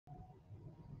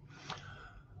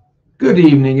Good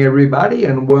evening, everybody,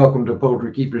 and welcome to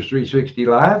Poultry Keepers 360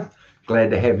 Live.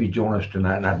 Glad to have you join us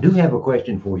tonight. And I do have a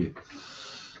question for you.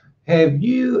 Have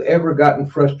you ever gotten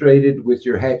frustrated with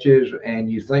your hatches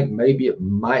and you think maybe it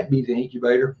might be the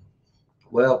incubator?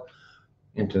 Well,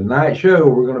 in tonight's show,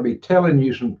 we're going to be telling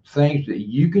you some things that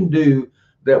you can do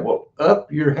that will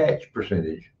up your hatch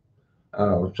percentage.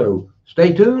 So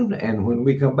stay tuned, and when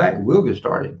we come back, we'll get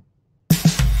started.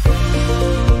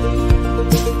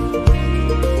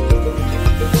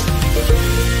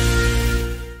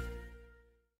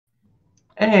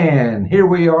 And here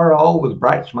we are, all with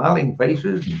bright, smiling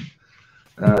faces.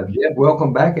 Jeff,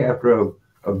 welcome back after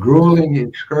a grueling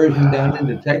excursion down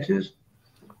into Texas.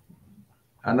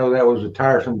 I know that was a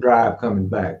tiresome drive coming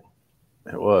back.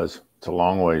 It was. It's a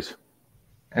long ways.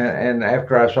 And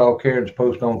after I saw Karen's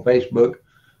post on Facebook,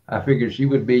 I figured she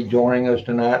would be joining us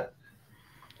tonight.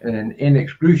 And in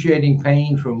excruciating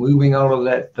pain from moving all of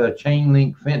that chain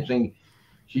link fencing,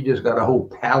 she just got a whole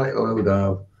pallet load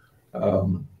of.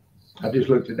 I just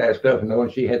looked at that stuff and knowing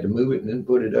she had to move it and then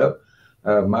put it up.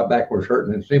 My back was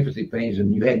hurting and sympathy pains,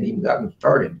 and you hadn't even gotten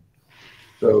started.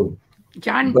 So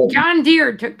John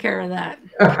Deere took care of that.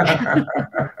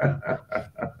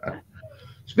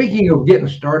 Speaking of getting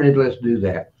started, let's do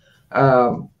that.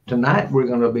 Tonight we're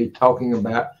going to be talking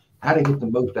about how to get the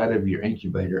most out of your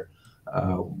incubator.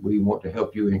 We want to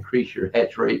help you increase your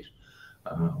hatch rates.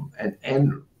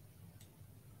 And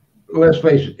let's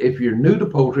face it, if you're new to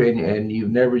poultry and you've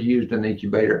never used an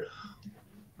incubator,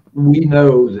 we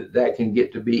know that can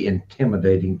get to be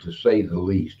intimidating, to say the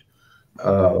least.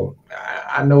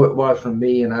 I know it was for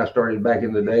me, and I started back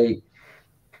in the day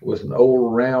with an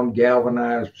old round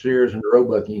galvanized Sears and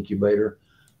Roebuck incubator,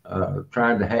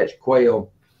 trying to hatch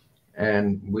quail.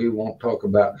 And we won't talk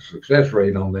about the success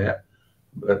rate on that,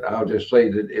 but I'll just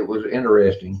say that it was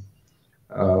interesting.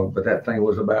 But that thing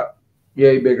was about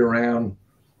yay big around,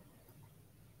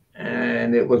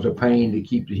 and it was a pain to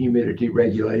keep the humidity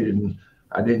regulated. And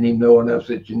I didn't even know enough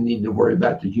that you need to worry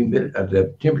about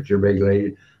the temperature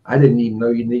regulated. I didn't even know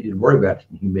you needed to worry about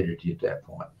the humidity at that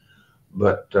point.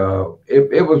 But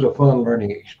it was a fun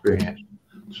learning experience.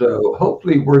 So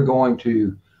hopefully we're going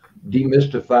to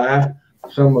demystify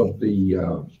some of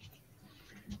the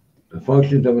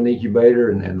functions of an incubator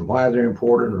and why they're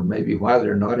important, or maybe why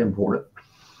they're not important.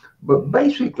 But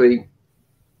basically,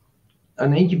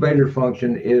 an incubator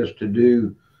function is to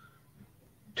do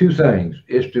two things.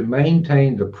 It's to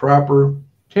maintain the proper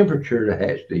temperature to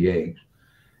hatch the eggs,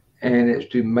 and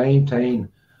it's to maintain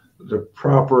the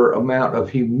proper amount of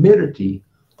humidity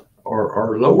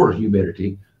or lower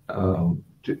humidity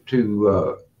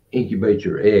to incubate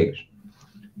your eggs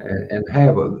and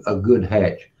have a good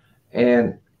hatch.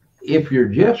 And if you're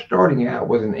just starting out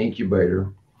with an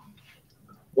incubator,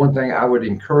 one thing I would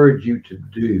encourage you to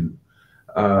do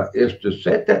is to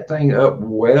set that thing up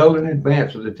well in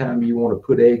advance of the time you want to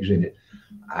put eggs in it.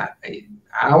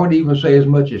 I would even say as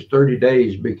much as 30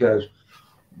 days, because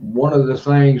one of the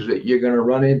things that you're going to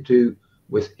run into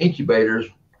with incubators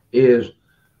is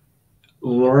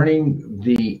learning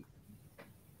the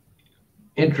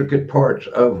intricate parts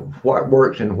of what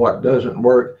works and what doesn't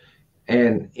work,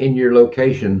 and in your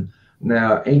location.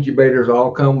 Now, incubators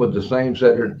all come with the same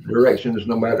set of directions,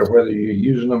 no matter whether you're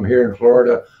using them here in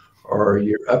Florida, or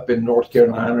you're up in North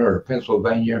Carolina or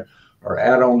Pennsylvania, or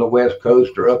out on the West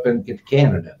Coast, or up in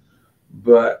Canada.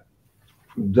 But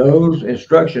those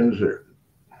instructions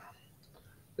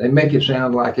they make it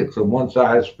sound like it's a one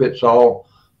size fits all,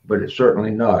 but it's certainly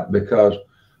not, because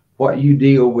what you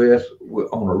deal with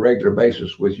on a regular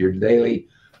basis with your daily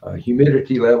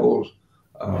humidity levels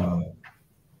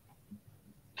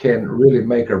can really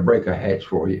make or break a hatch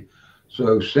for you.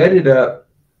 So set it up,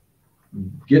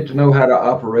 get to know how to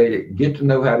operate it, get to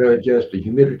know how to adjust the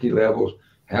humidity levels,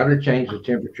 how to change the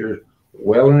temperatures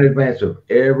well in advance of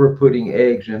ever putting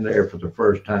eggs in there for the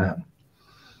first time.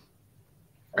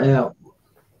 Now,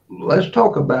 let's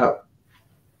talk about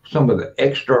some of the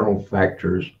external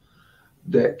factors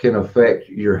that can affect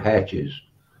your hatches.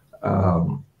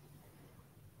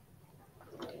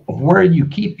 Where you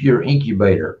keep your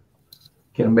incubator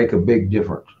can make a big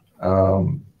difference.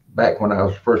 Back when I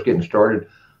was first getting started,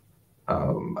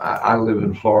 I live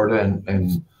in Florida,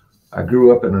 and I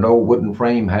grew up in an old wooden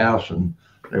frame house, and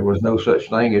there was no such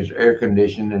thing as air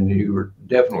conditioning, and you were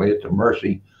definitely at the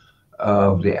mercy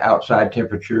of the outside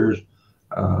temperatures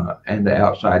and the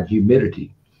outside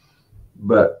humidity.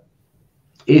 But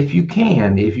if you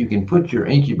can put your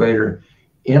incubator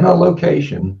in a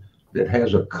location that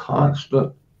has a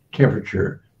constant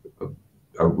temperature,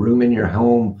 a room in your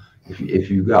home, if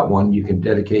you've got one you can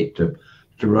dedicate to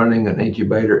running an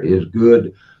incubator, is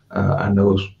good. I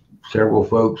know several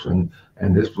folks, and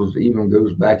this was even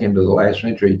goes back into the last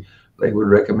century. They would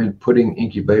recommend putting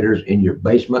incubators in your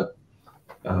basement.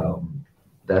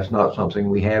 That's not something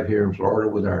we have here in Florida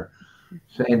with our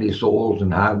sandy soils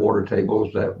and high water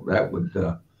tables. That would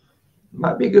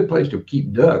might be a good place to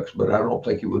keep ducks, but I don't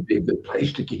think it would be a good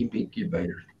place to keep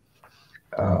incubators.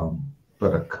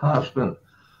 But a constant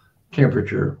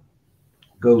temperature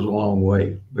goes a long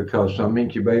way, because some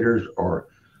incubators are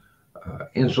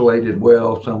insulated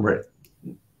well, some are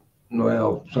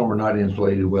not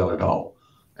insulated well at all,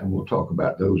 and we'll talk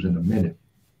about those in a minute.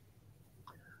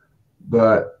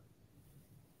 But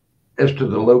as to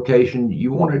the location,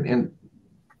 you want it in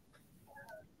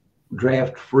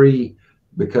draft free,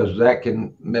 because that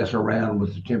can mess around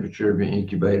with the temperature of your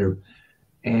incubator,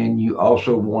 and you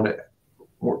also want it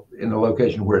in a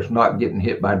location where it's not getting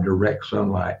hit by direct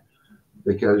sunlight,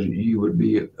 because you would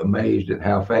be amazed at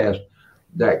how fast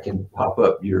that can pop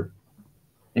up your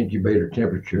incubator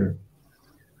temperature.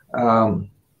 Some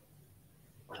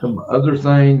other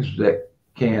things that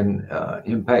can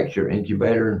impact your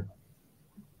incubator.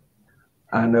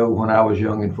 I know when I was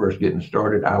young and first getting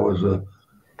started, I was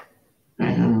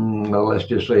let's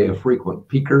just say a frequent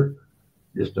peeker,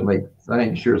 just to make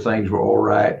sure things were all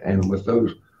right. And with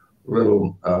those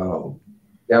little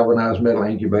galvanized metal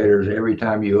incubators, every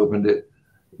time you opened it,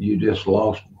 you just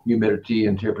lost humidity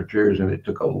and temperatures, and it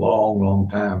took a long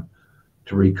time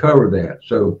to recover that.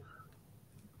 So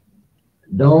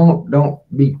don't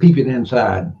be peeping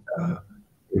inside.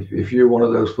 If you're one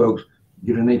of those folks,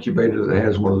 get an incubator that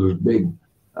has one of those big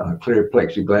clear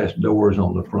plexiglass doors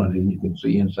on the front, and you can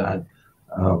see inside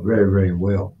very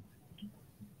well.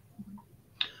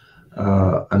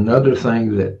 Another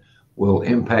thing that will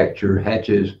impact your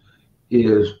hatches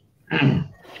is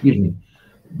excuse me,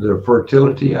 the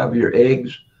fertility of your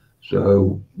eggs.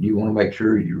 So you want to make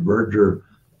sure your birds are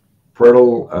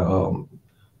fertile.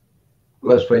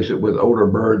 Let's face it, with older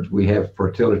birds, we have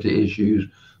fertility issues.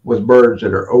 With birds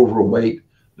that are overweight,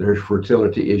 there's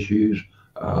fertility issues.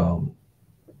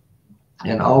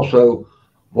 And also,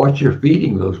 what you're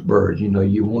feeding those birds. You know,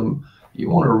 you want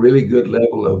a really good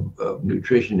level of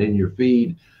nutrition in your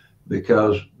feed,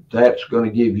 because that's going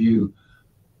to give you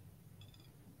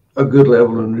a good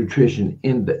level of nutrition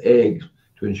in the eggs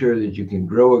to ensure that you can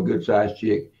grow a good sized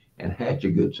chick and hatch a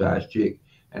good sized chick,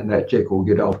 and that chick will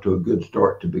get off to a good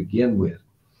start to begin with.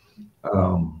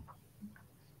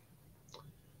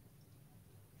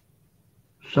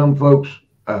 Some folks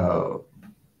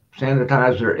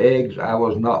sanitize their eggs. I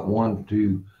was not one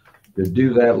to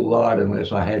do that a lot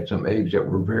unless I had some eggs that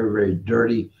were very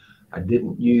dirty. I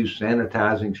didn't use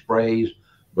sanitizing sprays,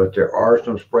 but there are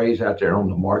some sprays out there on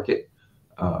the market.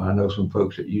 I know some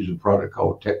folks that use a product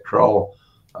called Tektral.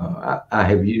 I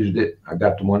have used it. I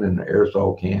got the one in the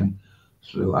aerosol can,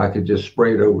 so I could just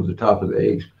spray it over the top of the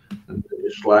eggs and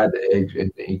just slide the eggs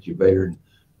into the incubator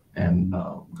and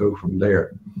go from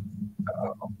there.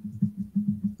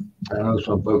 I know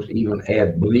some folks even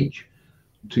add bleach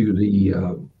to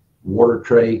the water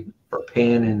tray or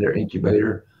pan in their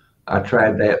incubator. I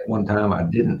tried that one time. I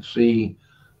didn't see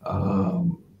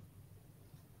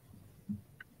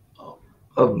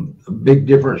a big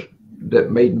difference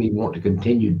that made me want to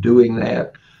continue doing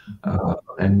that.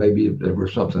 And maybe there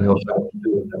was something else I was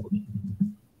doing that was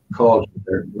causing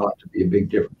there not to be a big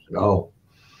difference at all.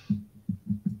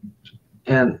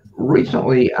 And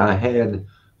recently I had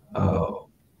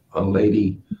a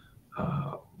lady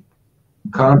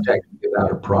contact me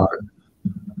about a product.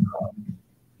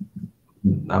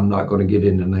 I'm not going to get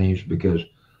into names because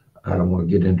I don't want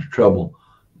to get into trouble,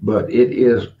 but it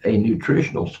is a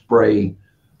nutritional spray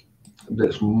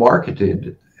that's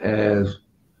marketed as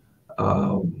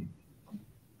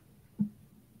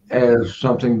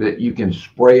something that you can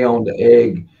spray on the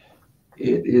egg.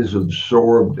 It is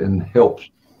absorbed and helps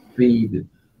feed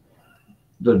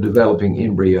the developing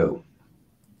embryo.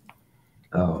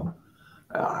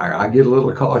 I get a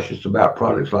little cautious about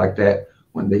products like that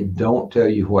when they don't tell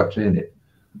you what's in it.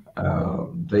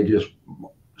 They just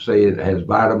say it has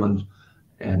vitamins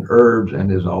and herbs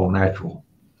and is all natural.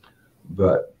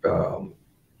 But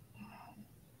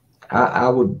I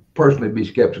would personally be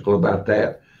skeptical about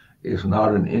that. It's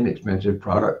not an inexpensive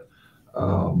product.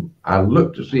 I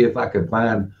looked to see if I could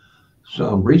find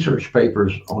some research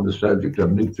papers on the subject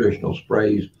of nutritional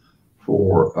sprays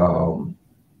for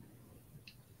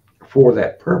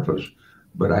that purpose,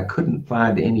 but I couldn't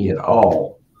find any at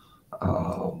all.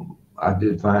 I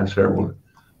did find several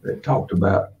that talked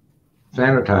about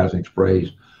sanitizing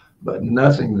sprays, but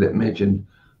nothing that mentioned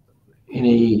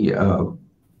any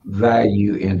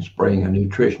value in spraying a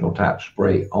nutritional type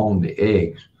spray on the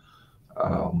eggs.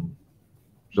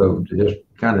 So just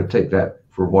kind of take that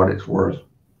for what it's worth.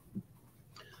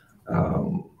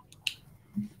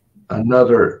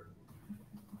 Another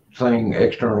thing,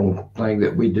 external thing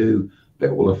that we do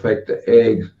that will affect the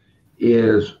eggs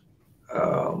is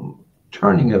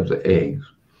turning of the eggs.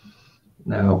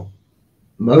 Now,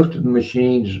 most of the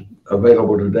machines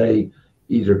available today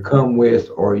either come with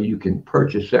or you can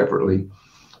purchase separately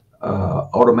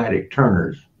automatic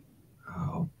turners.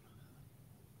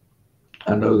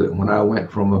 I know that when I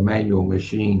went from a manual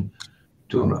machine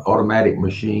to an automatic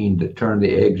machine that turned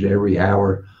the eggs every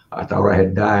hour, I thought I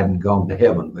had died and gone to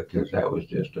heaven, because that was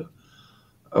just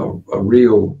a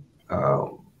real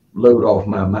load off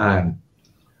my mind.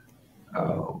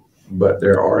 But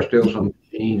there are still some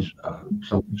machines,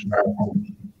 some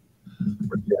styrofoam,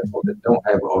 for example, that don't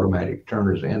have automatic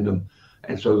turners in them,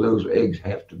 and so those eggs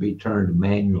have to be turned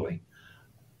manually.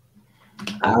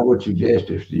 I would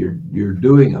suggest, if you're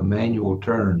doing a manual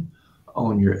turn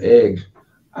on your eggs,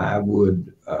 I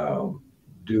would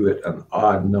do it an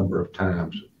odd number of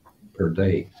times per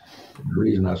day. The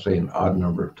reason I say an odd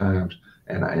number of times,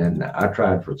 and I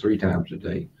tried for 3 times a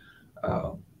day,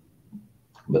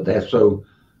 but that's so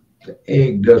the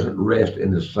egg doesn't rest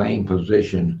in the same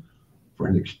position for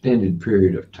an extended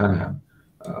period of time.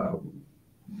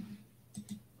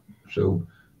 So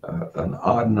an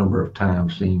odd number of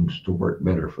times seems to work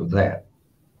better for that.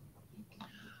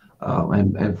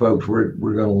 And folks, we're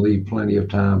going to leave plenty of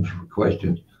times for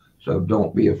questions, so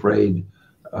don't be afraid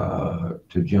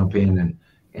to jump in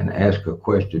and ask a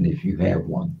question if you have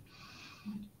one.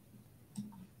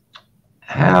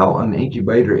 How an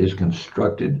incubator is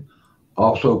constructed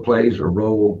also plays a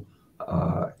role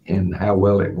in how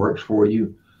well it works for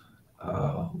you.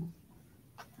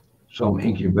 Some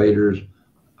incubators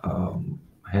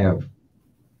have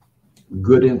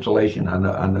good insulation. I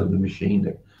know the machine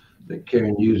that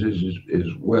Karen uses is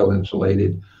well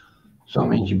insulated.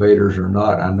 Some incubators are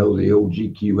not. I know the old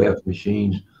GQF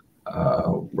machines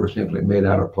were simply made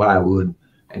out of plywood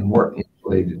and weren't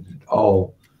insulated at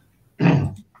all.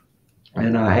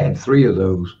 And I had 3 of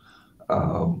those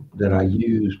that I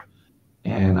used,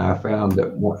 and I found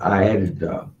that I added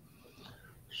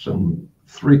some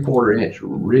 3/4 inch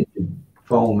rigid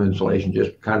foam insulation,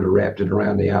 just kind of wrapped it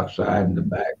around the outside and the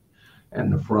back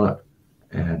and the front,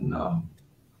 and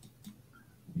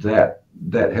that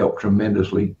helped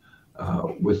tremendously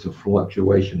with the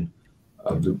fluctuation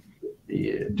of the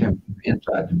temperature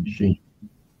inside the machine.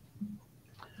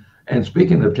 And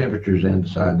speaking of temperatures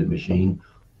inside the machine,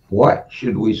 what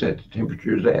should we set the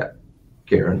temperatures at,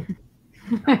 Karen?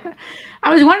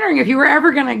 I was wondering if you were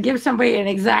ever going to give somebody an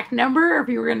exact number, or if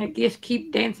you were going to just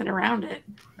keep dancing around it.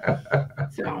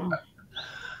 So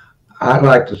I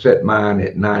like to set mine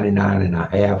at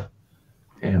 99.5,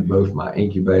 and both my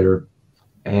incubator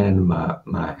and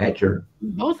my hatcher.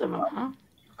 Both of them,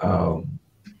 huh?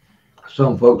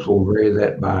 Some folks will vary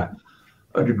that by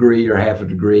a degree or half a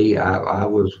degree. I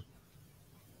was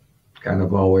kind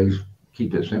of always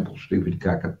keep it simple, stupid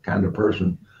kind of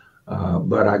person.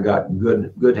 But I got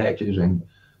good hatches and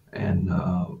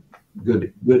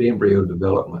good embryo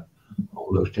development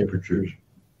on those temperatures.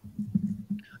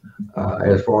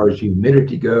 As far as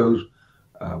humidity goes,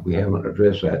 we haven't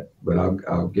addressed that, but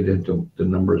I'll get into the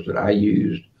numbers that I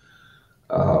used.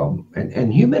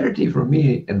 And humidity for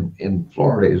me in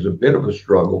Florida is a bit of a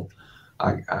struggle.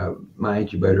 My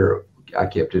incubator, I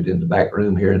kept it in the back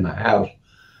room here in the house,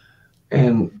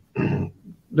 and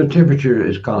the temperature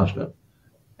is constant,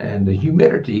 and the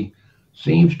humidity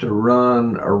seems to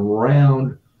run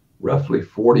around roughly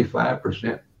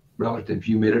 45% relative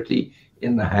humidity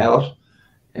in the house.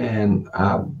 And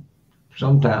I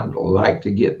sometimes like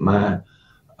to get my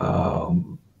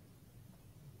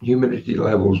humidity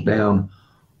levels down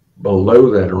below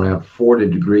that, around 40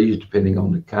 degrees, depending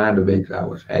on the kind of eggs I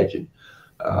was hatching.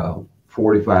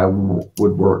 45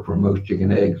 would work for most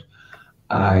chicken eggs.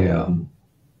 I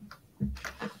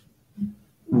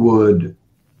would,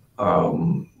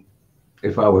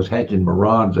 if I was hatching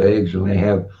Moran's eggs and they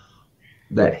have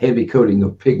that heavy coating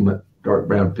of pigment, dark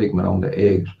brown pigment on the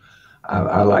eggs,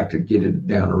 I like to get it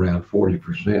down around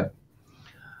 40%.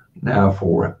 Now,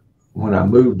 for when I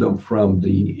moved them from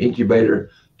the incubator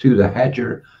to the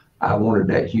hatcher, I wanted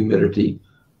that humidity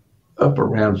up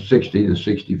around 60 to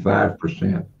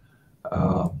 65%,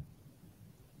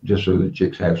 just so the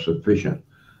chicks have sufficient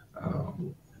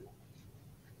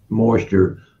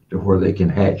moisture to where they can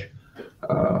hatch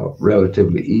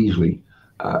relatively easily.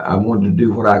 I wanted to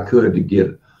do what I could to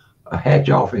get a hatch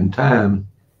off in time.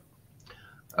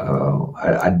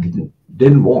 I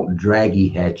didn't want draggy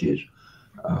hatches.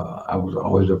 I was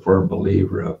always a firm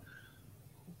believer of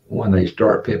when they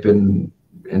start pipping,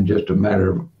 in just a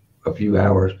matter of a few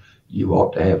hours, you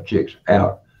ought to have chicks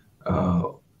out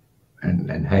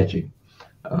and hatching.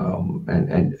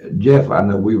 And Jeff, I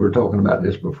know we were talking about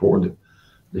this before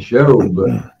the show,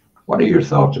 but what are your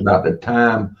thoughts about the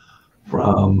time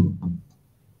from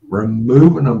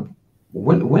removing them?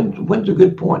 When's a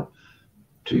good point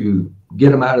to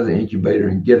get them out of the incubator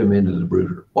and get them into the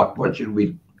brooder? What should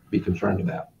we be concerned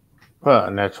about? Well,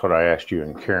 and that's what I asked you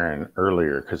and Karen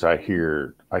earlier, because I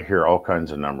hear all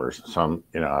kinds of numbers. Some,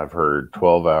 I've heard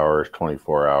 12 hours,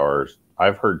 24 hours.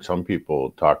 I've heard some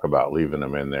people talk about leaving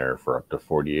them in there for up to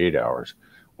 48 hours,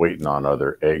 waiting on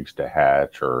other eggs to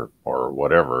hatch or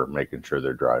whatever, making sure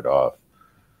they're dried off.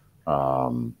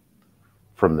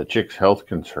 From the chick's health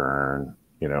concern,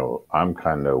 I'm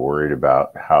kind of worried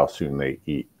about how soon they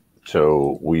eat.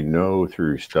 So we know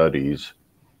through studies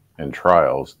and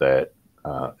trials that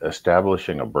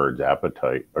establishing a bird's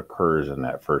appetite occurs in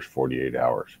that first 48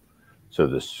 hours. So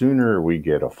the sooner we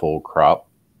get a full crop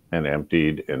and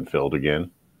emptied and filled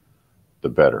again, the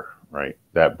better, right?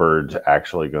 That bird's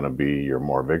actually going to be your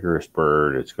more vigorous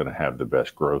bird. It's going to have the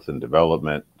best growth and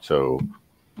development. So,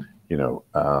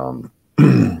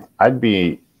 I'd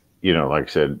be, like I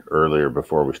said earlier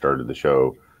before we started the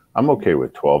show, I'm okay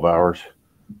with 12 hours,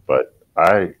 but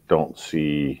I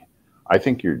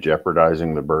think you're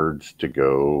jeopardizing the birds to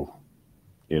go,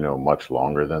 much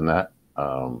longer than that.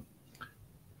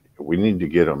 We need to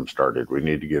get them started. We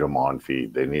need to get them on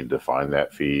feed. They need to find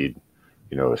that feed,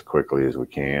 as quickly as we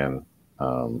can.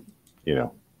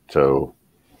 So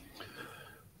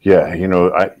yeah,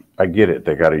 I get it.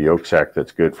 They got a yolk sac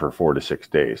that's good for 4 to 6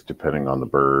 days, depending on the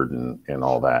bird and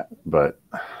all that. But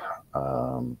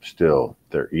still,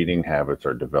 their eating habits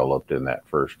are developed in that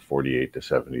first 48 to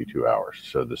 72 hours.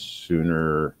 So the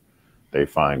sooner they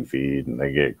find feed and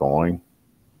they get going,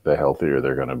 the healthier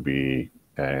they're going to be,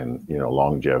 and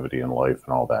longevity in life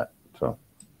and all that. So,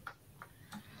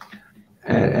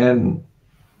 and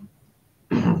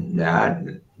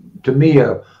to me,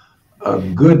 a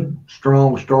good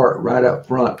strong start right up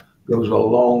front goes a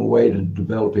long way to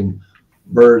developing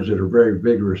birds that are very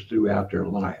vigorous throughout their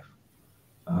life.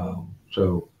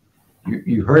 So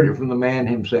you heard it from the man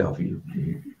himself.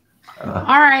 All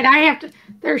right,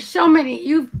 there's so many.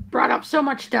 You've brought up so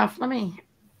much stuff.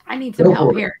 I need some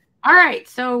help here. All right,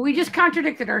 so we just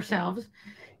contradicted ourselves.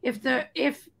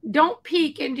 If don't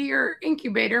peek into your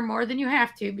incubator more than you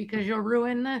have to, because you'll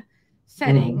ruin the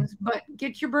settings, but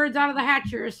get your birds out of the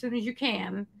hatcher as soon as you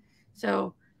can.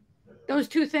 So those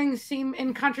two things seem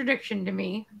in contradiction to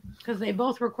me, because they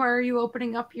both require you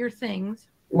opening up your things.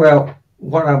 Well,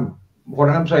 what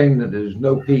I'm saying that there's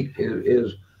no peak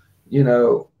is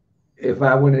if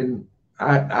I went in,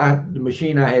 the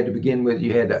machine I had to begin with,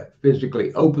 you had to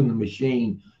physically open the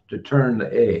machine to turn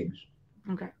the eggs.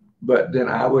 Okay. But then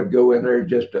I would go in there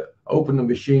just to open the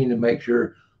machine and make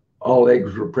sure all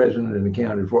eggs were present and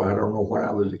accounted for. I don't know what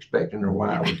I was expecting or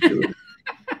why I was doing it.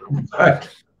 But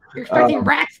you're expecting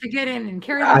rats to get in and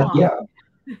carry them off.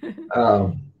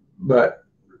 Yeah. But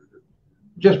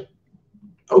just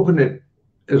open it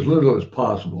as little as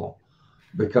possible,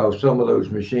 because some of those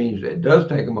machines, it does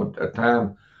take them a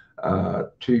time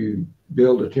to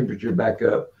build the temperature back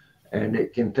up, and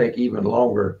it can take even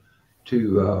longer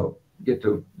to get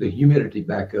the humidity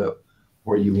back up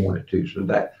where you want it to. So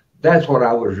that's what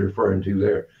I was referring to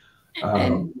there.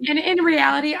 And in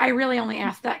reality, I really only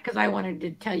asked that because I wanted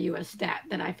to tell you a stat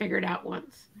that I figured out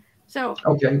once. So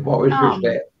okay, what was your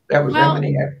stat? That was how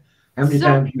many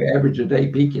times you average a day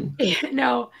peaking?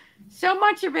 No, so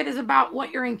much of it is about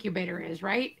what your incubator is,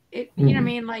 right? You know what I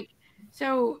mean? Like,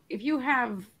 so if you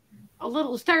have a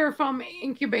little styrofoam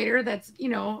incubator that's,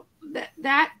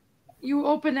 that you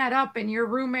open that up and your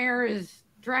room air is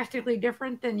drastically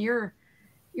different, then you're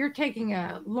taking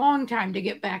a long time to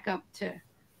get back up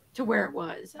to where it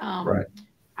was. Right.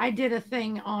 I did a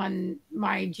thing on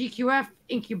my GQF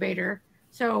incubator.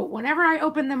 So whenever I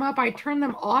open them up, I turn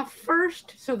them off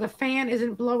first, so the fan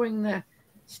isn't blowing the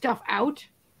stuff out.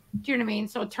 Do you know what I mean?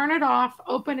 So turn it off,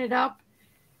 open it up.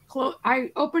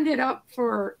 I opened it up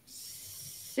for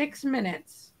 6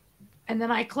 minutes, and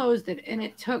then I closed it, and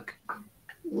it took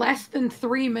less than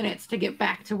 3 minutes to get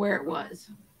back to where it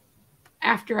was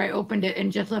after I opened it and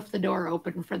just left the door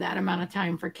open for that amount of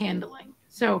time for candling.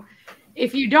 So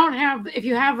if you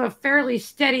have a fairly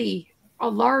steady, a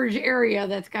large area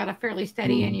that's got a fairly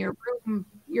steady, and your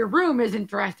room isn't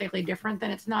drastically different,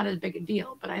 then it's not as big a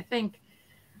deal. But I think,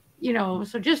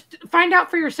 so just find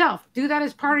out for yourself. Do that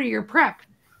as part of your prep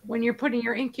when you're putting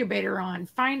your incubator on.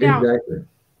 Find out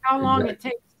how long it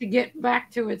takes to get back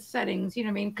to its settings. You know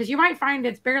what I mean? Because you might find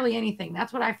it's barely anything.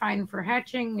 That's what I find for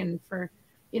hatching and for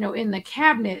in the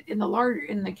cabinet, in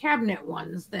the cabinet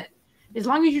ones, that as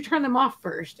long as you turn them off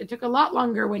first, it took a lot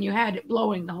longer when you had it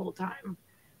blowing the whole time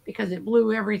because it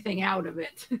blew everything out of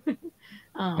it.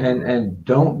 And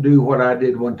don't do what I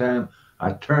did one time.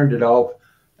 I turned it off,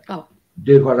 Oh,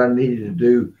 did what I needed to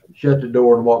do, shut the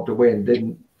door and walked away and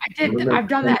didn't I did. remember I've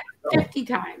done turning that it off. 50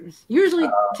 times, usually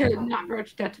to not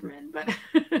much detriment, but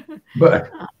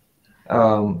But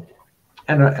and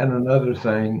another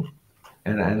thing,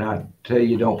 and I tell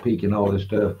you, don't peek in all this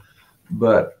stuff,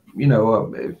 but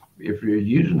if you're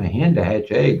using a hen to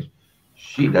hatch eggs,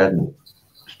 she doesn't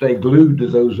stay glued to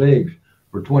those eggs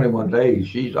for 21 days.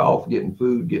 She's off getting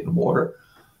food, getting water,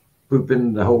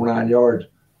 pooping the whole 9 yards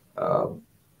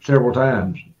several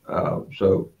times.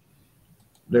 So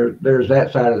there's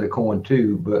that side of the coin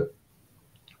too. But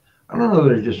I don't know.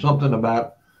 There's just something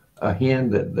about a hen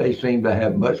that they seem to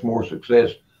have much more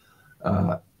success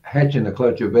hatching a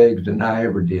clutch of eggs than I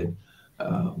ever did.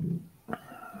 And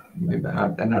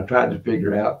I tried to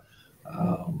figure out,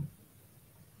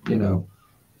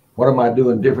 what am I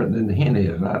doing different than the hen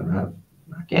is? I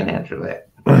can't answer that.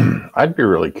 I'd be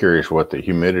really curious what the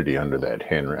humidity under that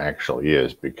hen actually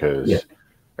is, because Yeah.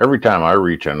 every time I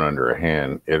reach in under a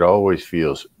hen, it always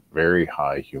feels very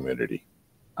high humidity.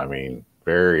 I mean,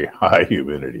 very high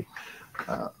humidity.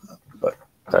 But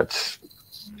that's.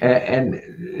 And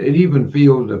it even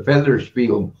feels, the feathers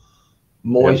feel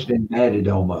moist and matted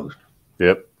almost.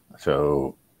 Yep.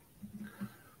 So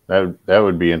that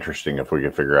would be interesting if we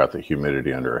could figure out the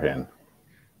humidity under a hen.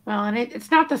 well, and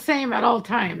it's not the same at all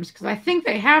times, because I think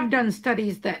they have done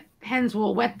studies that hens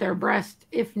will wet their breast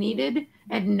if needed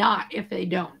and not if they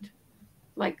don't.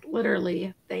 Like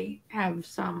literally, they have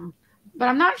some, but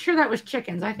I'm not sure that was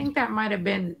chickens. I think that might have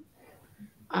been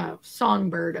a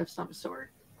songbird of some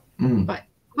sort. Mm. But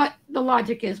the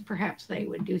logic is perhaps they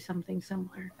would do something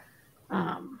similar.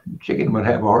 Chicken would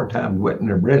have a hard time wetting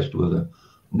their breast with a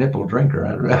nipple drinker.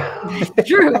 I don't know.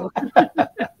 True.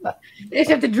 They just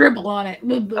have to dribble on it.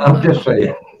 I'm just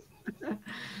saying.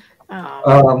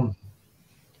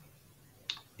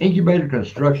 Incubator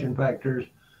construction factors,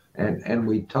 and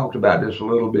we talked about this a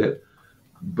little bit,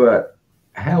 but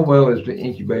how well is the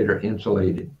incubator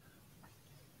insulated?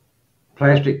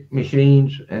 Plastic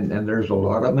machines, and there's a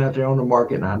lot of them out there on the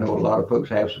market, and I know a lot of folks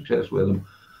have success with them,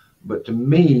 but to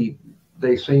me,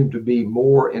 they seem to be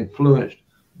more influenced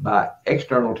by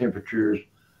external temperatures,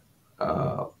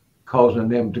 causing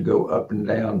them to go up and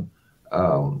down.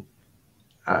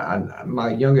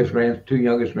 My two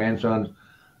youngest grandsons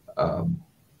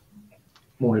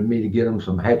wanted me to get them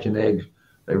some hatching eggs.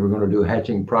 They were going to do a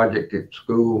hatching project at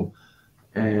school.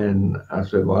 And I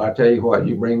said, well, I tell you what,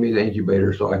 you bring me the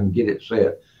incubator so I can get it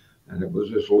set. And it was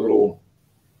this little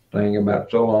thing about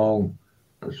so long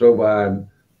and so wide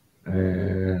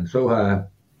and so high.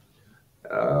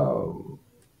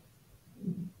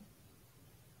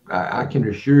 I can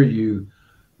assure you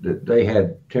that they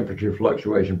had temperature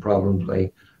fluctuation problems.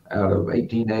 Out of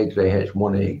 18 eggs, they hatched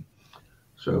 1 egg.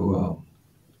 So,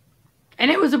 and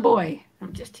it was a boy.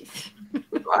 I'm just teasing.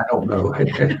 I don't know.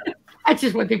 That's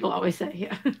just what people always say.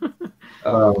 Yeah.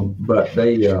 But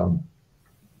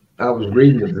I was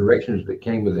reading the directions that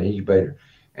came with the incubator,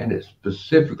 and it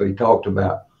specifically talked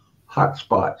about hot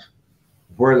spots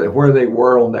where they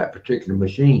were on that particular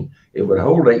machine. It would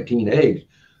hold 18 eggs,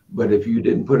 but if you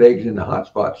didn't put eggs in the hot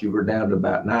spots, you were down to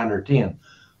about 9 or 10,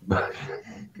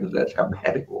 because that's how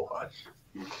bad it was.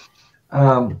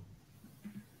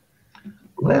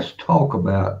 Let's talk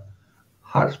about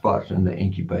hot spots in the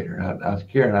incubator.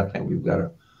 Karen, I think we've got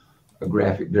a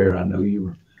graphic there. I know you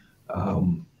were.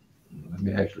 Let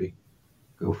me actually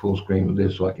go full screen with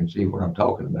this so I can see what I'm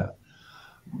talking about.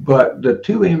 But the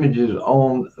two images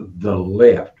on the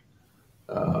left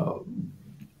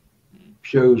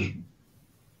shows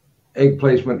egg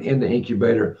placement in the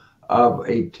incubator of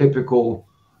a typical,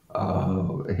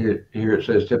 here it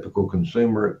says typical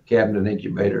consumer cabinet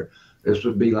incubator. This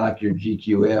would be like your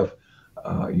GQF,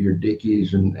 your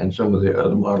Dickies, and some of the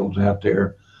other models out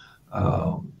there.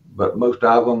 But most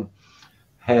of them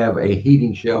have a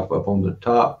heating shelf up on the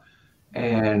top,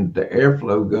 and the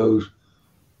airflow goes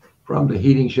from the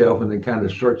heating shelf and then kind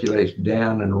of circulates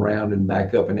down and around and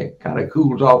back up, and it kind of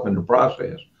cools off in the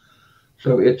process.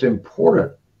 So it's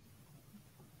important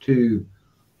to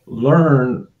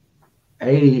learn,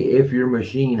 A, if your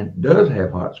machine does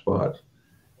have hot spots,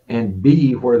 and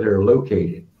B, where they're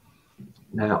located.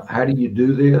 Now, how do you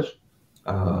do this?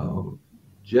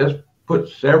 Just put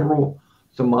several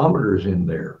thermometers in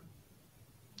there.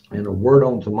 And a word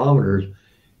on thermometers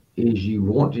is you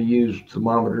want to use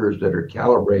thermometers that are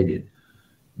calibrated,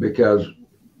 because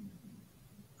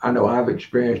I know I've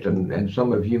experienced, and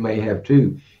some of you may have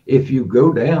too. If you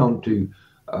go down to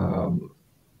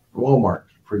Walmart,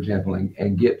 for example,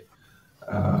 and get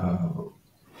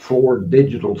 4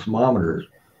 digital thermometers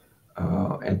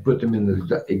and put them in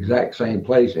the exact same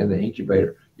place in the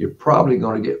incubator, you're probably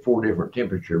going to get 4 different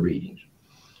temperature readings.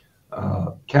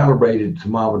 Calibrated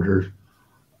thermometers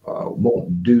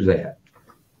won't do that,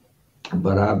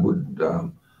 but I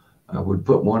would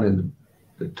put one in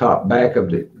the top back of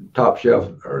the top shelf,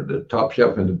 or the top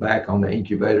shelf in the back on the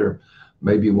incubator,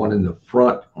 maybe one in the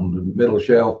front on the middle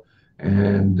shelf,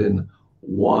 and then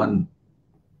one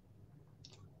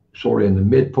sort of in the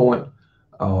midpoint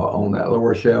on that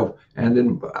lower shelf, and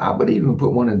then I would even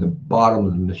put one in the bottom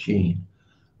of the machine,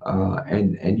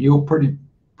 and you'll pretty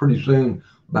soon,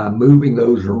 by moving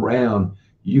those around,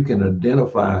 you can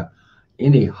identify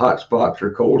any hot spots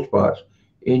or cold spots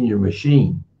in your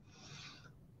machine.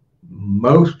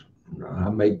 Most, I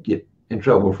may get in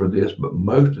trouble for this, but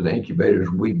most of the incubators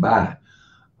we buy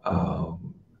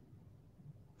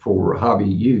for hobby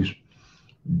use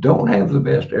don't have the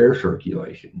best air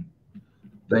circulation.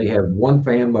 They have one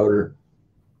fan motor,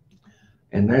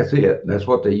 and that's it. That's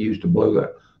what they use to blow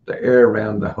the air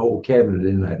around the whole cabinet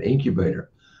in that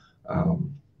incubator.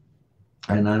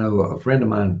 And I know a friend of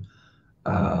mine,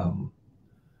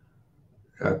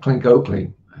 Clint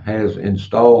Oakley, has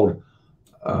installed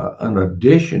an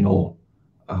additional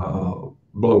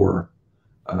blower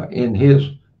in his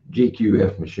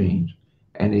GQF machines,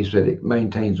 and he said it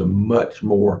maintains a much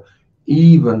more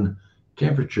even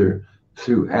temperature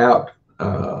throughout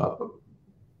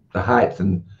the height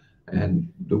and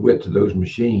the width of those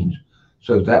machines.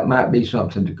 So that might be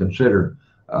something to consider.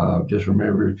 Just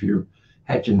remember, if you're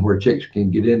hatching where chicks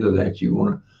can get into that, you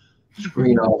want to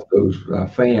screen off those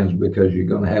fans, because you're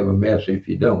going to have a mess if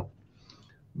you don't.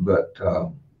 But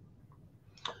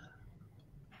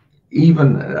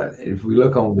even if we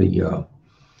look on the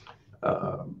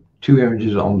 2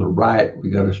 images on the right, we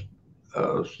got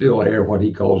a still air, what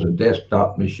he calls a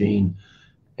desktop machine,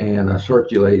 and a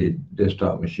circulated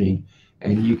desktop machine,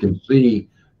 and you can see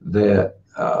that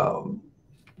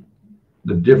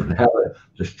the different, how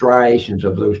the striations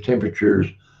of those temperatures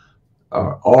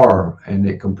are, and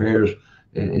it compares.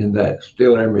 In that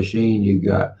still air machine, you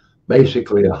got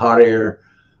basically a hot area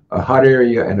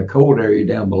and a cold area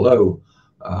down below,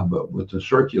 but with the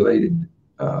circulated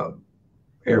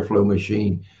airflow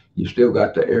machine, you still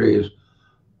got the areas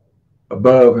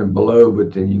above and below,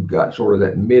 but then you've got sort of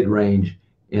that mid-range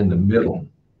in the middle.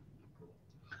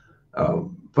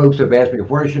 Folks have asked me,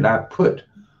 where should I put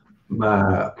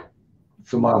my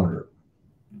thermometer?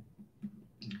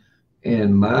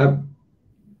 And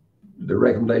the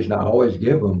recommendation I always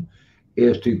give them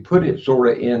is to put it sort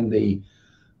of in the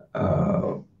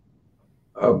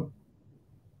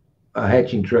a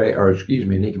hatching tray, or excuse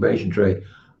me, an incubation tray,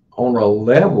 on a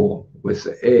level with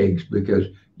the eggs, because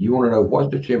you want to know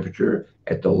what's the temperature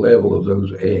at the level of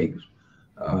those eggs,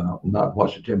 not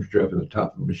what's the temperature up at the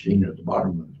top of the machine or at the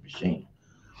bottom of the machine.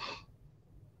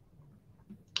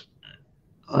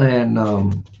 And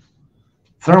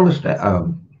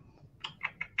thermostat,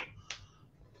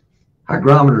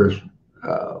 hygrometers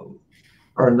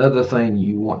are another thing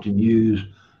you want to use,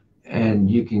 and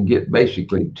you can get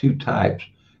basically 2 types.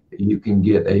 You can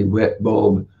get a wet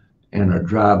bulb and a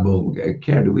dry bulb.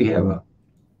 Karen, do we have a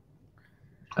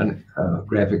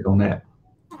graphic on that?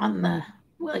 On the,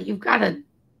 well, you've got a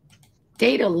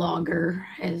data logger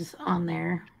is on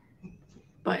there,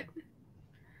 but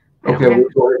okay, we'll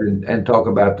go ahead and talk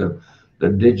about the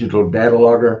digital data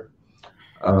logger.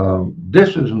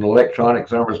 This is an electronic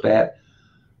thermostat.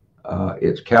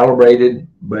 It's calibrated,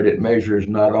 but it measures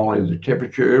not only the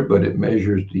temperature, but it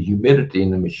measures the humidity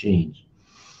in the machines.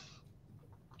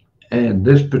 And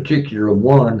this particular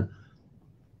one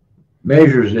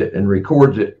measures it and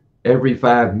records it every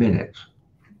 5 minutes.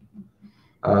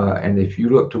 And if you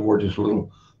look toward this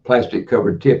little plastic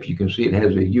covered tip, you can see it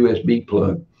has a USB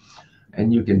plug,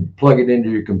 and you can plug it into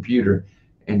your computer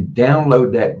and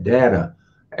download that data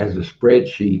as a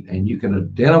spreadsheet, and you can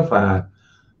identify,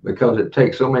 because it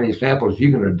takes so many samples,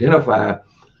 you can identify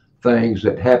things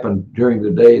that happen during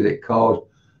the day that cause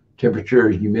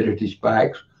temperatures, humidity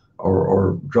spikes,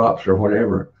 or drops or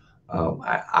whatever.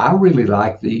 I really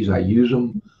like these. I use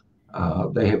them.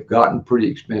 They have gotten pretty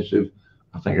expensive.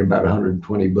 I think about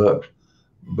 120 bucks,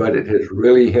 but it has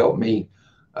really helped me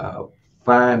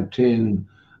fine tune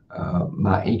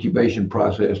my incubation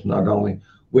process, not only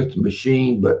with the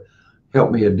machine, but help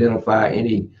me identify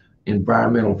any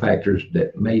environmental factors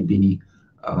that may be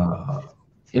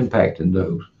impacting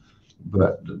those.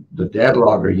 But the data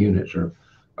logger units are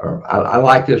I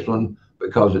like this one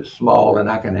because it's small and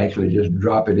I can actually just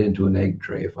drop it into an egg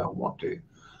tray if I want to.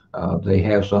 They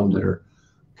have some that are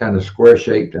kind of square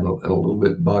shaped and a little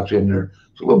bit boxed in there.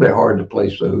 It's a little bit hard to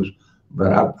place those,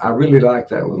 but I really like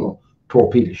that little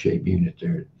torpedo shaped unit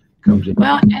there. It comes in.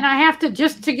 Well, and I have to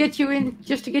just to get you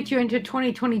into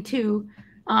 2022.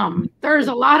 There's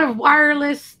a lot of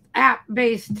wireless app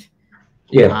based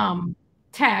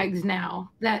tags now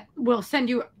that will send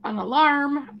you an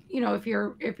alarm, if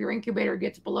your incubator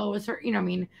gets below a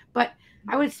certain, but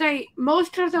I would say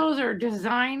most of those are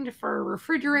designed for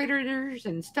refrigerators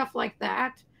and stuff like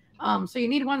that. So you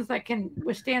need ones that can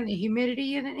withstand the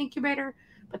humidity in an incubator,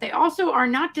 but they also are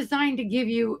not designed to give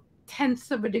you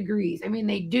tenths of a degrees. I mean,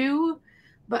 they do,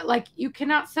 but like you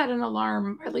cannot set an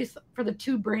alarm, at least for the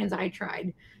 2 brands I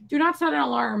tried. Do not set an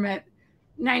alarm at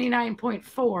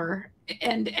 99.4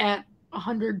 and at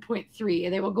 100.3,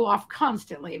 and they will go off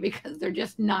constantly because they're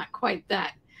just not quite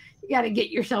that. You got to get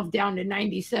yourself down to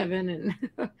 97 and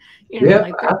like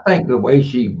that. I think the way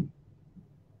she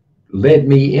led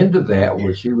me into that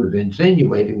was she was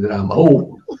insinuating that I'm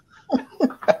old.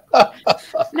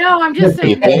 No, I'm just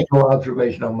saying. No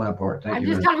observation on my part. I'm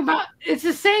just talking about it's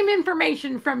the same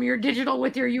information from your digital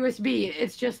with your USB.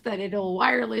 It's just that it'll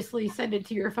wirelessly send it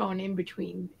to your phone in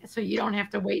between, so you don't have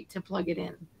to wait to plug it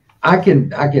in. I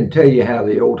can tell you how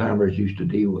the old timers used to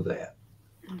deal with that.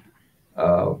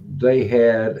 They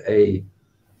had a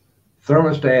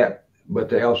thermostat, but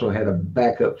they also had a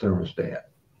backup thermostat.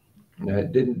 Now,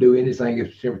 it didn't do anything if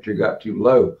the temperature got too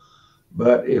low,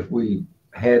 but if we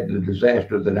had the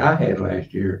disaster that I had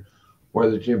last year, where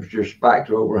the temperature spiked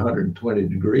to over 120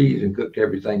 degrees and cooked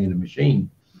everything in the machine,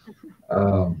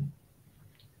 the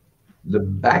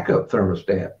backup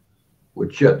thermostat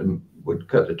would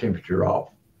cut the temperature off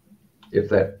if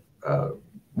that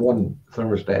one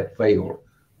thermostat failed,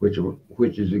 which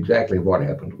is exactly what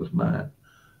happened with mine.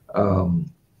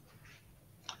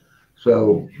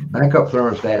 So backup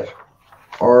thermostats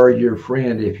are your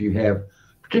friend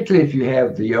particularly if you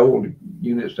have the old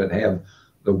units that have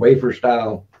the wafer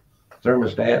style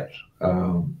thermostats.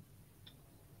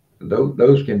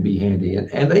 Those can be handy,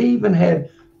 and they even had,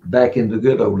 back in the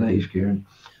good old days, Karen,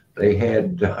 they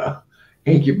had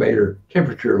incubator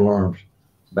temperature alarms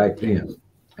back then,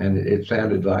 and it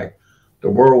sounded like the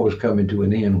world was coming to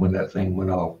an end when that thing went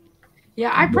off.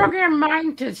 Yeah, I programmed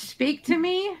mine to speak to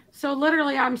me. So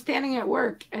literally I'm standing at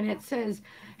work and it says,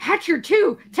 Hatcher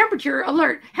 2, temperature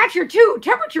alert. Hatcher 2,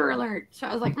 temperature alert. So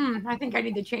I was like, I think I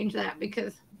need to change that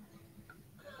because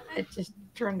it just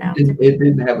turned out. It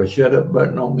didn't have a shut up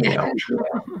button on the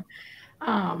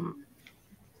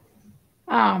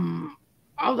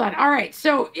Hold on. All right.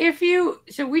 So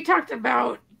we talked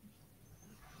about,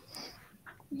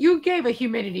 you gave a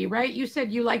humidity, right? You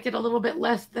said you liked it a little bit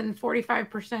less than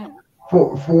 45%.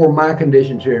 For my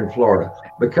conditions here in Florida,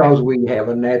 because we have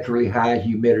a naturally high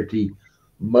humidity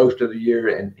most of the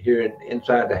year, and here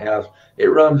inside the house, it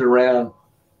runs around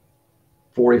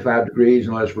 45 degrees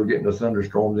unless we're getting a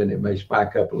thunderstorm, then it may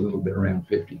spike up a little bit around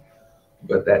 50.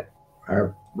 But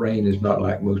our rain is not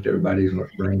like most everybody's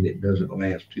rain. It doesn't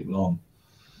last too long.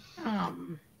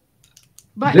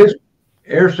 But this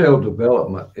air cell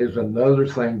development is another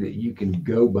thing that you can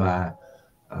go by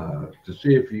to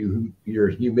see if your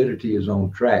humidity is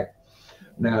on track.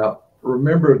 Now,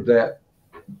 remember that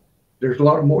there's a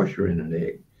lot of moisture in an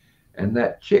egg, and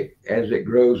that chick, as it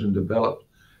grows and develops,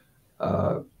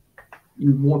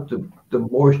 you want the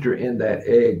moisture in that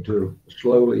egg to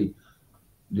slowly,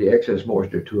 the excess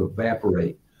moisture to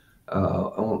evaporate.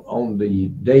 On the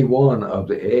day one of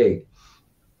the egg,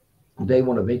 day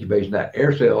one of incubation, that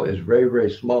air cell is very, very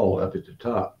small up at the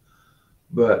top,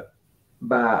 but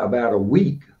by about a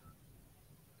week,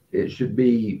 it should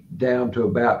be down to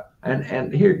about,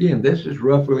 and here again, this is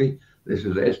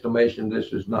estimation.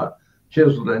 This is not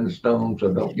chiseled in the stone,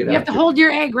 so don't get out. You have to hold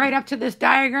your egg right up to this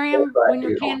diagram when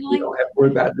you're candling. You don't have to worry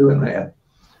about doing that.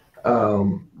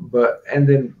 And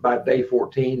then by day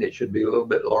 14, it should be a little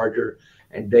bit larger,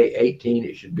 and day 18,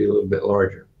 it should be a little bit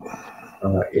larger.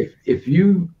 If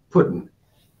you put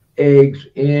eggs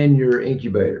in your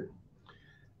incubator,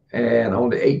 and on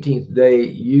the 18th day,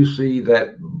 you see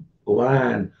that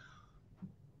line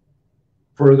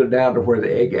further down to where the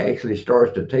egg actually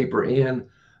starts to taper in,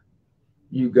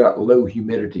 you've got low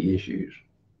humidity issues.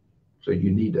 So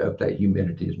you need to up that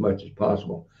humidity as much as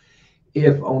possible.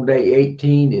 If on day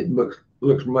 18, it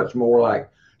looks much more like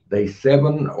day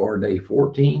 7 or day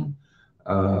 14,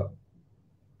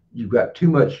 you've got too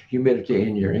much humidity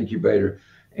in your incubator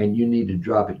and you need to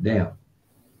drop it down.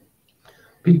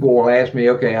 People will ask me,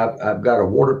 okay, I've got a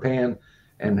water pan,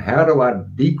 and how do I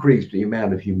decrease the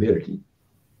amount of humidity?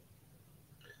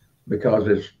 Because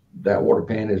that water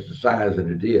pan is the size that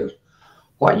it is.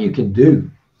 What you can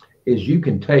do is you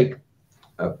can take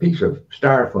a piece of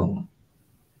styrofoam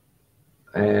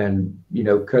and, you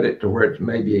know, cut it to where it's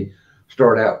maybe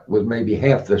start out with maybe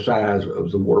half the size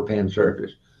of the water pan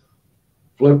surface.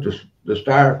 Float the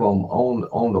styrofoam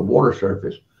on the water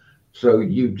surface. So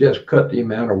you just cut the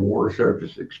amount of water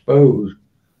surface exposed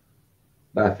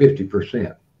by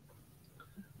 50%.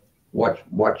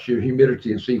 Watch your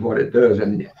humidity and see what it does.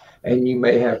 And you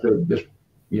may have to just,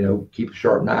 you know, keep a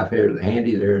sharp knife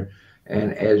handy there.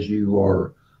 And as you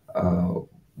are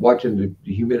watching the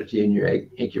humidity in your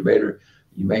incubator,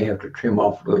 you may have to trim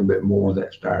off a little bit more of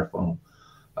that styrofoam.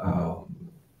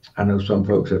 I know some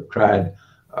folks have tried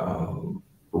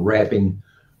wrapping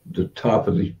the top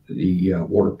of the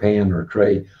water pan or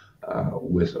tray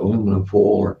with aluminum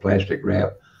foil or plastic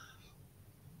wrap.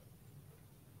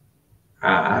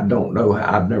 I don't know.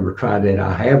 I've never tried that.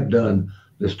 I have done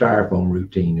the styrofoam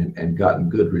routine and gotten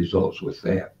good results with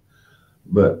that.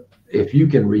 But if you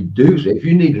can reduce, if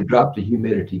you need to drop the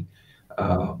humidity,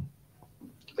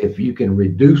 if you can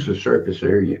reduce the surface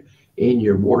area in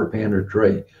your water pan or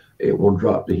tray, it will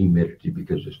drop the humidity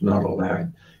because it's not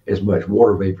allowing as much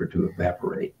water vapor to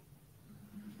evaporate.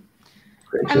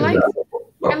 I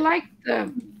like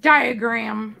the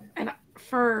diagram, and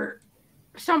for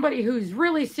somebody who's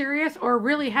really serious or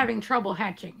really having trouble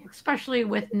hatching, especially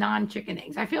with non-chicken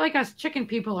eggs. I feel like us chicken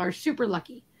people are super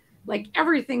lucky. Like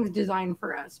everything's designed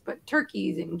for us, but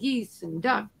turkeys and geese and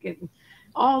duck and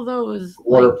all those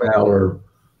waterfowl are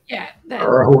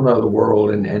a whole nother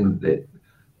world, and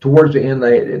towards the end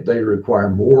they require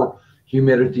more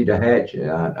humidity to hatch.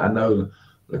 I know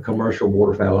the commercial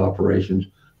waterfowl operations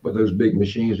with those big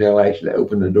machines, they'll actually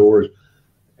open the doors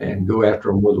and go after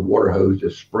them with a water hose,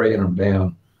 just spraying them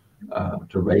down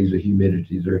to raise the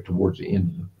humidity there towards the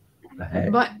end of the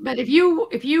hatch. But if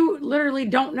you literally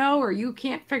don't know or you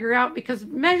can't figure out, because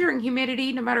measuring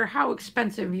humidity, no matter how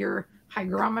expensive your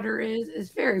hygrometer is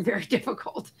very, very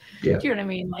difficult. Yeah. Do you know what I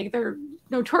mean? Like they're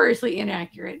notoriously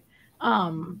inaccurate.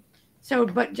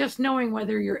 But just knowing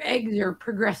whether your eggs are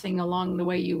progressing along the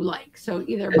way you like. So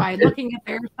either by looking at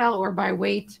their cell or by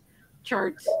weight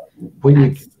charts.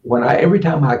 Every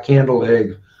time I candle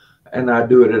eggs, and I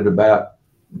do it at about,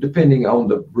 depending on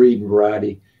the breed and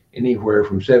variety, anywhere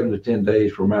from 7 to 10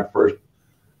 days for my first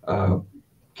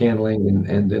candling,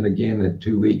 and then again in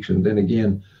 2 weeks, and then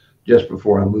again just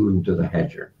before I move them to the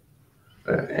hatcher.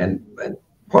 And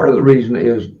part of the reason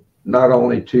is not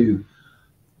only to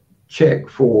check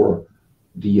for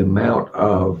the amount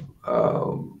of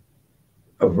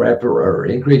wrapper or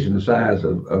increase in the size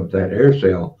of that air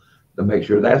cell to make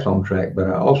sure that's on track, but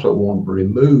I also want to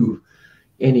remove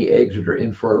any eggs that are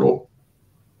infertile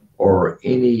or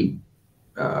any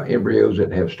embryos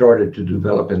that have started to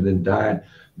develop and then died,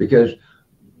 because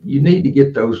you need to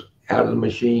get those out of the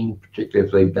machine, particularly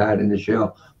if they've died in the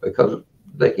shell, because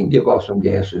they can give off some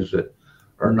gases that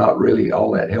are not really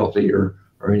all that healthy or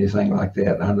anything like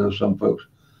that. And I know some folks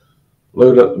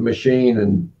load up the machine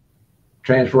and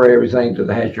transfer everything to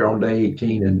the hatcher on day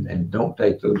 18 and don't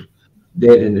take those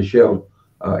dead in the shell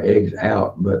eggs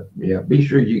out. But yeah, be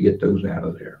sure you get those out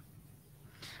of there.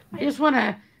 I just want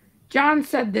to, John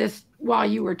said this while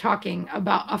you were talking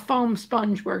about a foam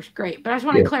sponge works great, but I just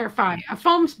want to clarify, a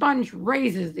foam sponge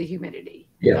raises the humidity.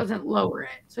 It doesn't lower it.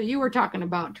 So you were talking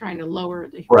about trying to lower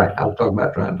the humidity. Right, I was talking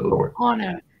about trying to lower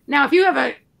it. Now, if you have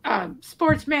a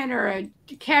Sportsman or a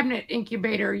cabinet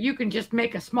incubator, you can just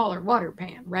make a smaller water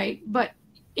pan, right? But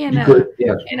in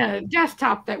a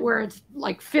desktop where it's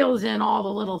like fills in all the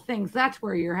little things, that's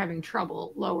where you're having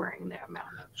trouble lowering the amount.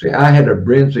 See, I had a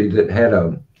Brinsley that had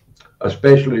a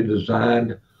specially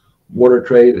designed water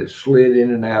tray that slid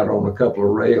in and out on a couple of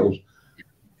rails,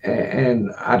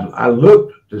 and I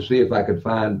looked to see if I could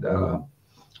find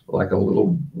like a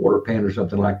little water pan or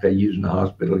something like they use in the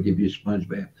hospital to give you a sponge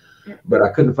bath, but I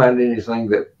couldn't find anything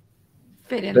that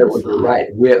was the right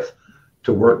width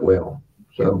to work well.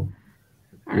 So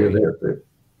all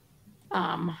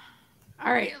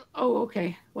right. Oh,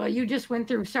 okay. Well, you just went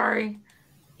through. Sorry.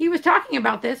 He was talking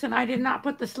about this, and I did not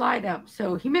put the slide up.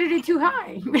 So humidity too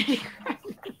high.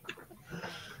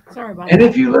 Sorry about that. And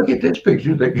if you look at this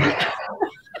picture, we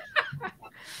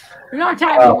don't have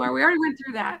time anymore. We already went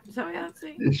through that. So yeah, let's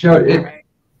see. Right.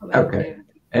 Okay.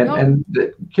 And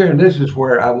Karen, this is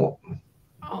where I want.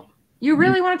 Oh, you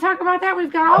really want to talk about that?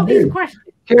 We've got all these questions.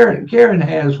 Karen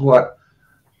has what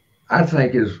I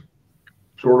think is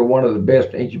sort of one of the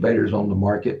best incubators on the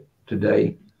market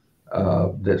today.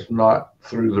 That's not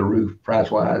through the roof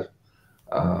price-wise.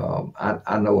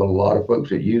 I know a lot of folks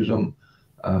that use them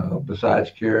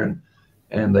besides Karen,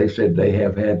 and they said they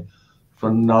have had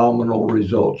phenomenal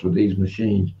results with these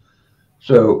machines.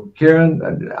 So,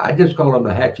 Karen, I just call them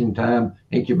a hatching time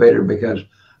incubator because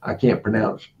I can't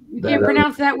pronounce You that. can't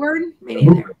pronounce that word? Me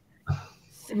neither.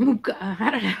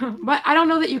 I don't know. But I don't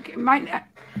know that you can,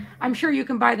 I'm sure you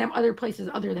can buy them other places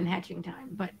other than Hatching Time.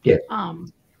 But yeah.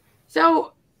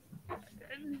 So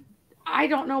I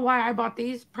don't know why I bought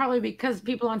these. Probably because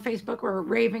people on Facebook were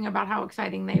raving about how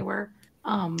exciting they were.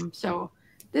 So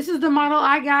this is the model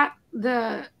I got.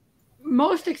 The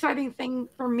most exciting thing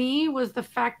for me was the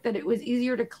fact that it was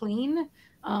easier to clean.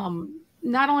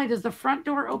 Not only does the front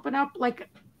door open up like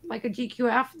a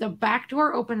GQF, the back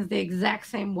door opens the exact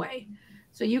same way.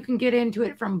 So you can get into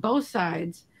it from both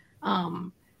sides.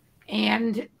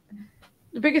 And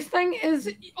the biggest thing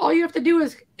is all you have to do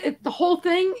is the whole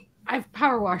thing, I've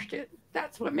power washed it.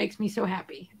 That's what makes me so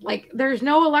happy. Like there's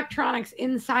no electronics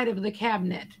inside of the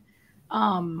cabinet.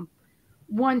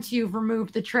 Once you've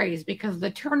removed the trays, because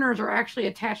the turners are actually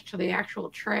attached to the actual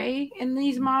tray in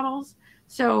these models.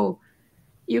 So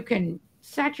you can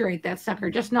saturate that sucker,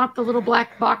 just not the little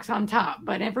black box on top,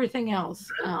 but everything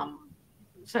else.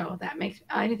 So that makes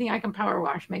anything I can power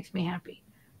wash makes me happy.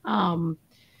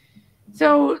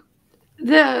 So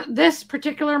this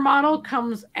particular model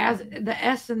comes as the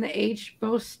S and the H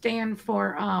both stand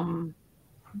for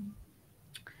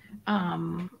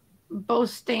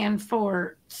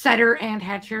setter and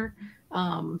hatcher.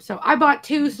 So I bought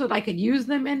two so that I could use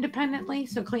them independently.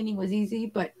 So cleaning was easy,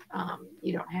 but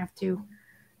you don't have to.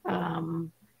 All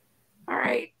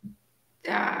right.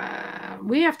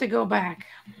 We have to go back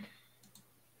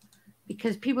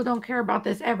because people don't care about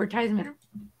this advertisement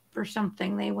for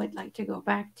something. They would like to go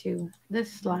back to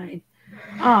this slide.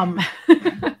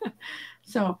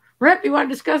 So Rep, you want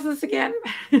to discuss this again?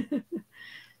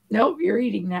 Nope, you're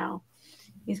eating now.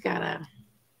 He's got a,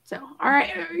 so, all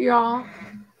right, y'all.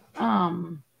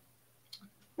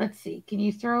 Let's see. Can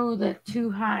you throw the too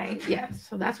high? Yes.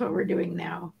 So that's what we're doing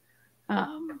now.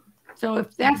 So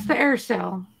if that's the air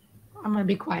cell, I'm going to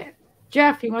be quiet.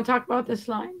 Jeff, you want to talk about this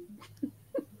line?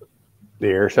 The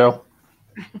air cell?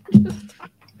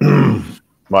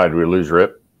 Why, did we lose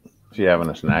Rip? Is he having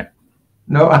a snack?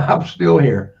 No, I'm still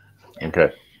here.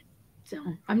 Okay. So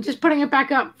I'm just putting it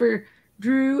back up for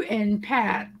Drew and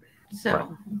Pat.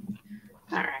 So,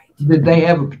 right. All right. Did they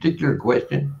have a particular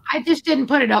question? I just didn't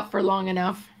put it up for long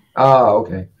enough. Oh,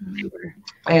 okay.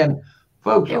 And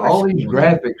folks, all these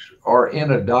graphics are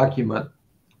in a document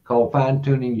called Fine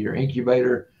Tuning Your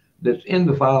Incubator that's in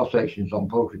the file sections on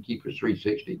Poultry Keepers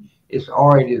 360. It's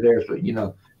already there, so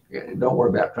don't worry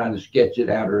about trying to sketch it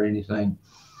out or anything.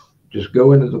 Just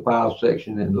go into the file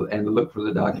section and look for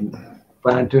the document,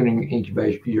 Fine Tuning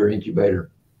Your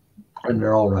Incubator, and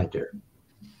they're all right there,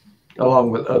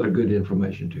 along with other good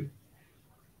information too.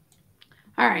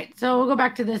 All right, so we'll go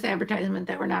back to this advertisement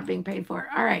that we're not being paid for.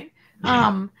 All right.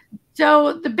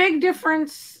 So the big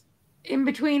difference in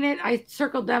between it, I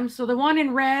circled them. So the one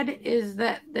in red is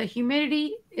that the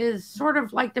humidity is sort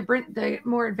of like the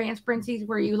more advanced Brinsies,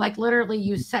 where you literally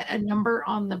you set a number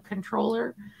on the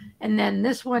controller, and then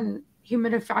this one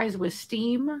humidifies with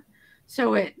steam.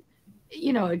 So it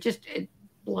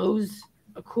blows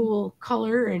a cool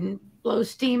color and blows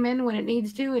steam in when it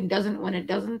needs to and doesn't when it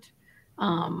doesn't.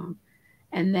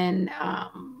 And then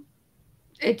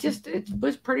it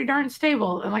was pretty darn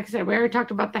stable. And like I said, we already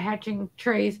talked about the hatching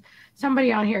trays.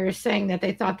 Somebody on here is saying that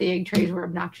they thought the egg trays were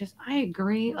obnoxious. I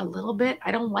agree a little bit.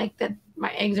 I don't like that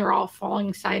my eggs are all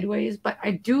falling sideways, but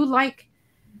I do like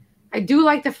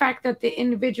the fact that the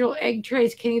individual egg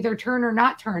trays can either turn or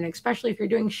not turn, especially if you're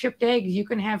doing shipped eggs. You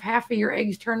can have half of your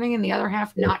eggs turning and the other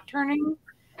half not turning.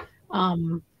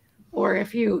 Or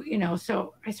if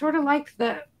so I sort of like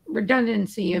the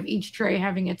redundancy of each tray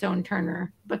having its own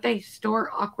turner, but they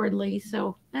store awkwardly,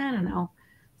 so I don't know.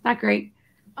 It's not great.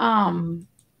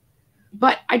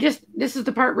 But this is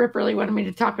the part Rip really wanted me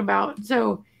to talk about.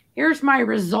 So here's my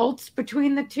results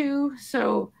between the two.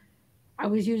 So I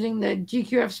was using the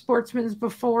GQF Sportsman's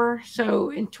before.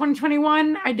 So in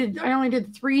 2021, I only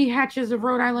did 3 hatches of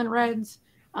Rhode Island Reds,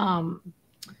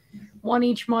 one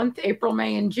each month, April,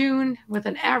 May, and June, with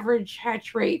an average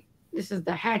hatch rate. This is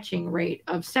the hatching rate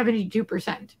of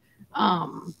 72%.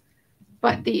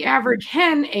 But the average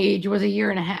hen age was 1.5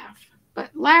 years. But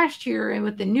last year, and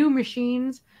with the new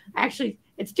machines, actually,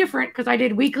 it's different because I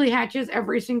did weekly hatches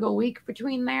every single week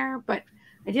between there. But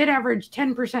I did average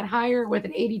 10% higher with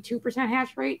an 82%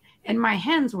 hatch rate. And my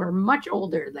hens were much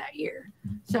older that year.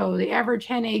 So the average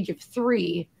hen age of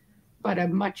 3, but a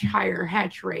much higher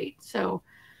hatch rate. So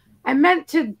I meant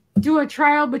to do a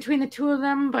trial between the two of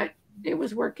them, but it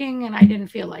was working and I didn't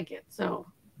feel like it. So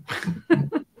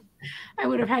I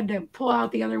would have had to pull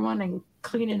out the other one and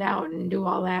clean it out and do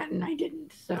all that, and I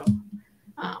didn't. So,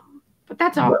 but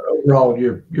that's all. But overall,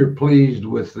 you're pleased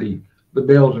with the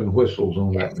bells and whistles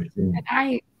on that Yes. machine.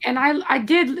 I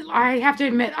have to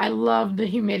admit, I love the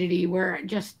humidity where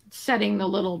just setting the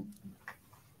little,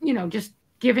 just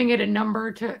giving it a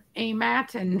number to aim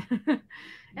at and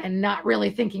and not really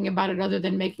thinking about it other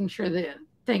than making sure the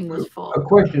thing was full. A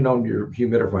question on your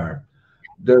humidifier.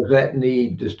 Does that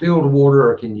need distilled water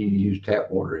or can you use tap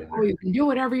water in Oh, there? you can do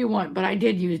whatever you want, but I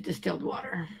did use distilled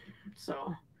water.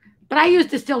 So, but I use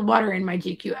distilled water in my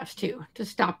GQFs too to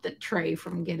stop the tray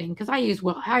from getting, because I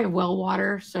have well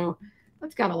water, so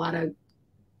that's got a lot of.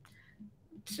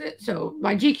 So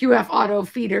my GQF auto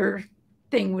feeder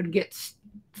thing would get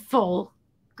full,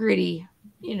 gritty,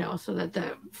 so that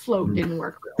the float didn't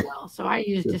work real well. So I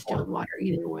used distilled water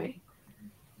either way.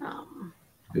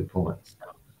 Good point. So.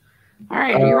 All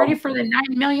right, are you ready for the 9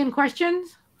 million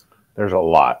questions? There's a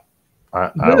lot.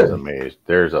 I was amazed.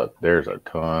 There's a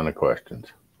ton of questions.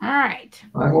 All right.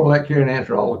 I'm going to let Karen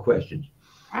answer all the questions.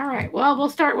 All right. Well, we'll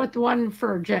start with the one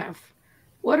for Jeff.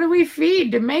 What do we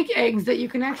feed to make eggs that you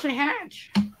can actually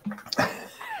hatch?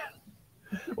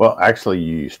 Well, actually,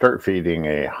 you start feeding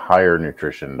a higher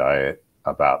nutrition diet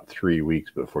about 3 weeks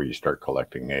before you start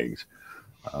collecting eggs.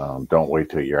 Don't wait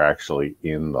till you're actually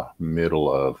in the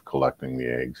middle of collecting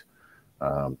the eggs.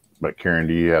 But Karen,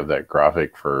 do you have that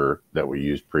graphic that we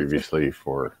used previously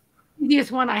for?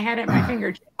 Easiest one I had at my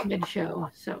fingertips mid-show.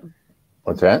 So.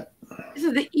 What's that? This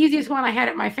is the easiest one I had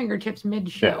at my fingertips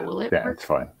mid-show. Yeah, Will it? Yeah, work? it's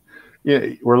fine. Yeah,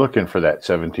 we're looking for that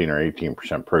 17 or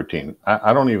 18% protein.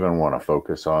 I don't even want to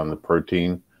focus on the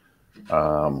protein.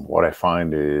 What I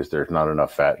find is there's not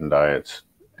enough fat in diets,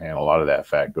 and a lot of that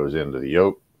fat goes into the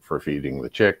yolk for feeding the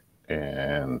chick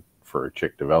and for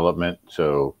chick development.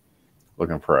 So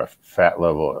looking for a fat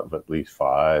level of at least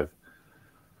 5.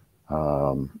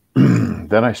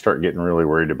 Then I start getting really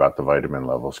worried about the vitamin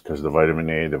levels, because the vitamin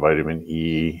A, the vitamin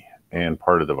E, and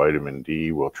part of the vitamin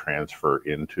D will transfer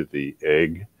into the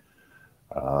egg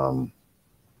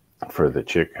for the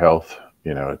chick health,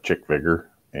 chick vigor.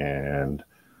 And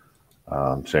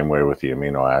same way with the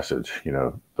amino acids,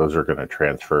 those are going to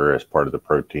transfer as part of the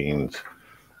proteins.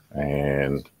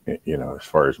 And, as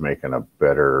far as making a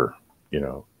better,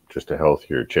 just a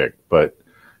healthier chick. But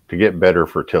to get better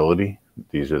fertility,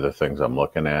 these are the things I'm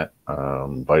looking at.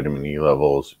 Vitamin E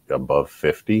levels above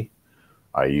 50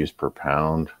 IUs per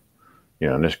pound.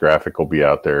 And this graphic will be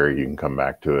out there. You can come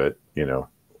back to it.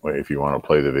 If you want to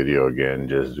play the video again,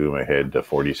 just zoom ahead to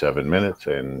 47 minutes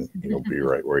and you'll be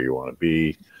right where you want to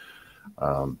be.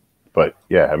 But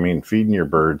yeah, feeding your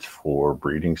birds for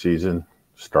breeding season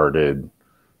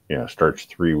starts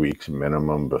 3 weeks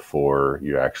minimum before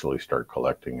you actually start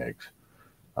collecting eggs.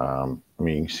 You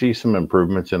can see some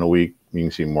improvements in a week. You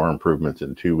can see more improvements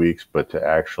in 2 weeks, but to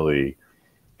actually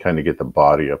kind of get the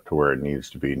body up to where it needs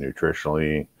to be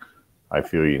nutritionally, I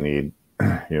feel you need,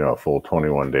 a full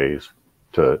 21 days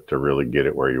to really get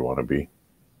it where you want to be.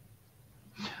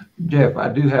 Jeff, I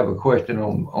do have a question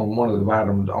on one of the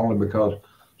vitamins, only because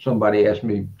somebody asked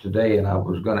me today and I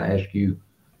was going to ask you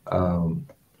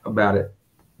about it.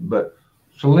 But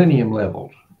selenium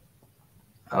levels,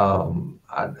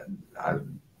 I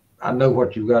know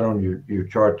what you've got on your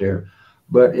chart there,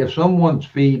 but if someone's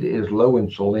feed is low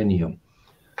in selenium,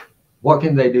 what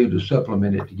can they do to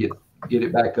supplement it to get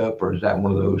it back up? Or is that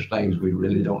one of those things we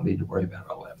really don't need to worry about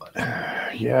all that much?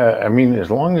 Yeah, as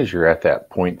long as you're at that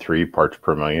 0.3 parts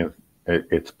per million,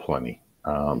 it's plenty.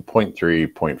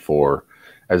 0.3, 0.4.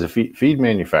 As a feed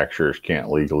manufacturers can't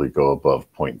legally go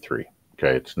above 0.3.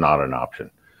 Okay, it's not an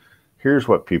option. Here's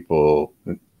what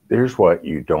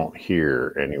you don't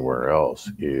hear anywhere else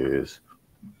is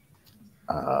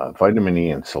vitamin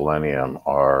E and selenium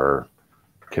are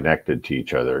connected to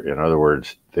each other. In other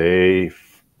words, they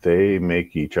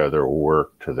make each other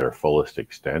work to their fullest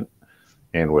extent.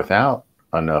 And without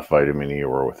enough vitamin E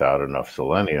or without enough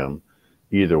selenium,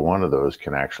 either one of those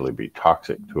can actually be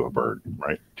toxic to a bird,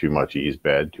 right? Too much E is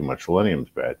bad, too much selenium is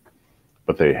bad.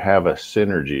 But they have a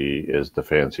synergy, is the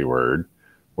fancy word,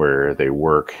 where they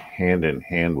work hand in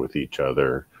hand with each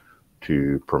other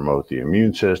to promote the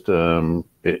immune system.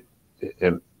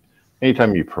 And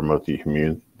anytime you promote the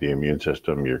immune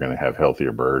system, you're going to have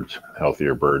healthier birds.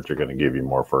 Healthier birds are going to give you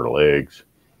more fertile eggs.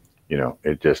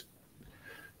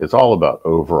 It's all about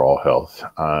overall health.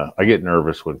 I get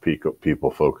nervous when people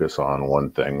focus on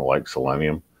one thing like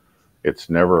selenium. It's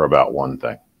never about one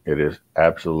thing. It is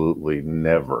absolutely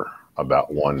never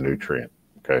about one nutrient.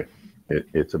 Okay.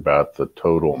 It's about the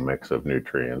total mix of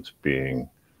nutrients being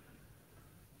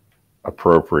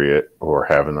appropriate or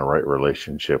having the right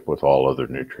relationship with all other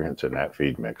nutrients in that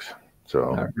feed mix.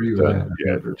 So, I agree with that.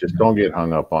 yeah, just don't get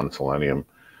hung up on selenium.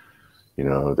 You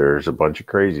know, there's a bunch of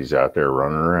crazies out there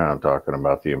running around talking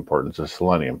about the importance of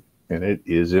selenium, and it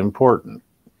is important.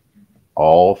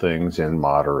 All things in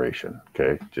moderation.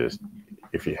 Okay, just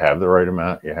if you have the right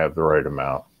amount, you have the right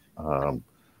amount.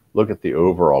 Look at the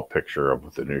overall picture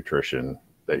of the nutrition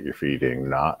that you're feeding,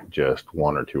 not just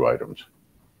one or two items.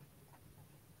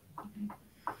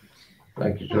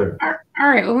 Thank you, sir. All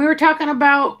right. When we were talking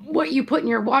about what you put in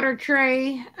your water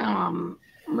tray,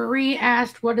 Marie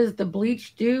asked, what does the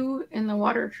bleach do in the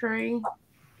water tray?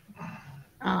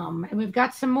 And we've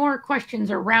got some more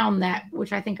questions around that,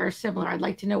 which I think are similar. I'd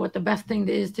like to know what the best thing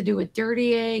is to do with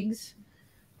dirty eggs.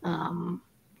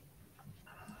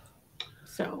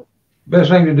 Best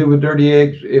thing to do with dirty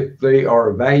eggs, if they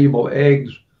are valuable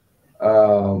eggs,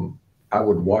 I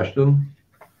would wash them.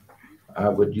 I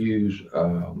would use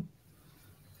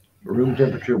room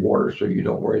temperature water so you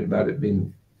don't worry about it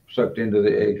being sucked into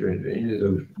the eggs or any of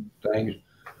those things.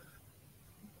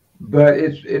 But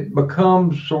it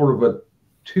becomes sort of a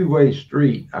two-way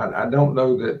street. I don't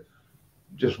know that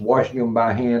just washing them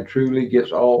by hand truly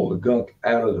gets all the gunk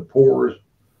out of the pores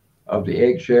of the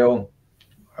eggshell.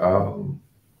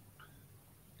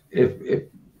 If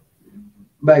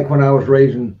back when I was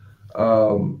raising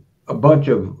a bunch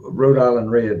of Rhode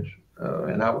Island Reds,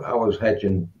 and I was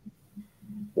hatching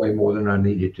way more than I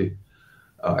needed to.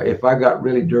 If I got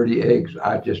really dirty eggs,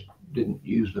 I just didn't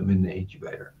use them in the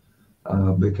incubator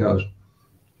because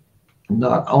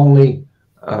not only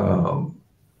are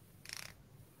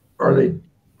they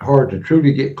hard to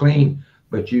truly get clean,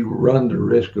 but you run the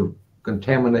risk of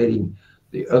contaminating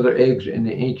the other eggs in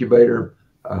the incubator.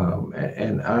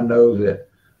 And I know that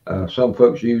some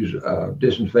folks use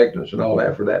disinfectants and all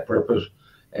that for that purpose.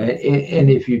 And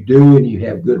if you do and you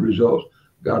have good results,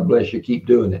 God bless you, keep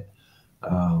doing it.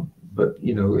 But,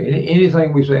 you know,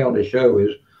 anything we say on the show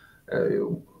is,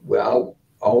 well, I'll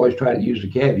always try to use the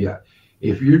caveat.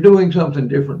 If you're doing something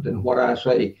different than what I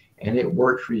say and it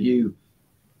works for you,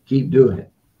 keep doing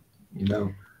it, you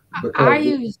know. I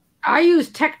use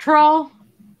Tektrol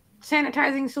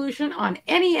sanitizing solution on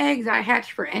any eggs I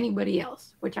hatch for anybody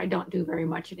else, which I don't do very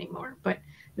much anymore. But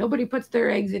nobody puts their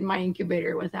eggs in my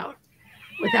incubator without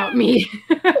me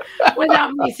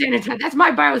without me sanitizing. That's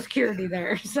my biosecurity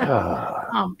there. So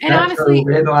and honestly,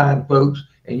 red line, folks,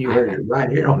 and you heard it right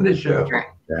here on this show. Right.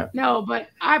 Yeah. No, but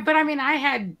I mean I've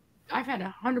had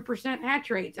 100% hatch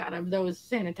rates out of those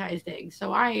sanitized eggs.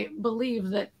 So I believe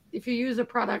that if you use a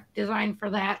product designed for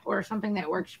that or something that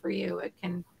works for you, it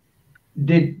can.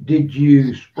 Did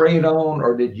you spray it on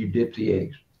or did you dip the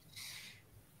eggs?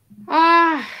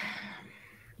 I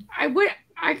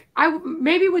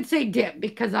maybe would say dip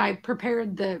because I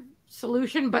prepared the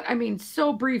solution, but I mean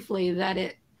so briefly that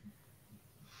it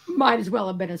might as well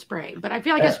have been a spray. But I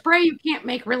feel like a spray you can't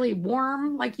make really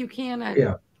warm like you can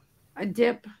a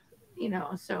dip, you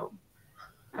know. So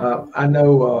I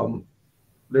know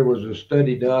there was a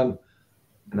study done,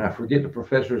 and I forget the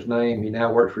professor's name. He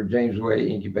now works for James Way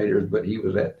Incubators, but he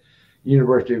was at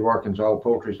University of Arkansas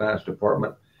Poultry Science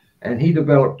Department, and he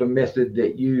developed a method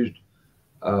that used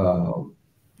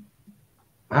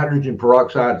hydrogen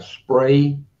peroxide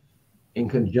spray in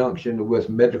conjunction with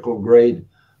medical grade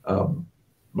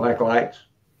black lights.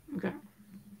 Okay.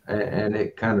 And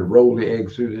it kind of rolled the egg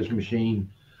through this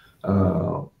machine,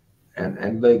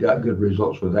 and they got good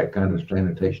results with that kind of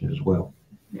sanitation as well.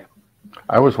 Yeah.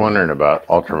 I was wondering about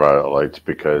ultraviolet lights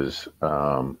because,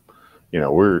 you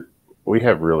know, we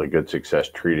have really good success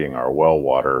treating our well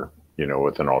water, you know,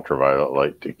 with an ultraviolet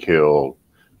light to kill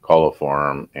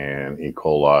coliform and E.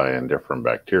 coli and different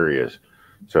bacteria.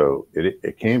 So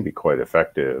it can be quite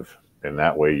effective. And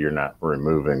that way you're not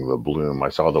removing the bloom. I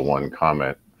saw the one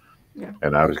comment,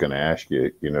 and I was going to ask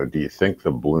you, you know, do you think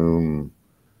the bloom,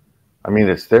 I mean,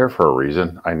 it's there for a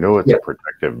reason. I know it's a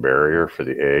protective barrier for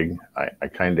the egg. I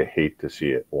kind of hate to see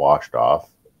it washed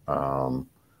off.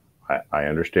 I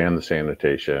understand the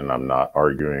sanitation. I'm not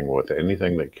arguing with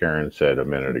anything that Karen said a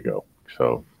minute ago.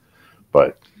 So,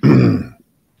 but, you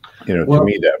know, to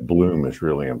me, that bloom is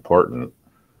really important.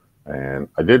 And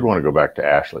I did want to go back to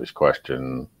Ashley's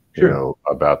question, you know,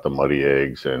 about the muddy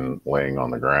eggs and laying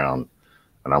on the ground.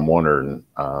 And I'm wondering,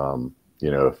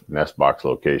 you know, if nest box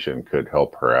location could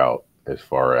help her out as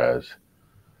far as,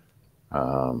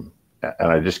 and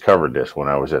I just covered this when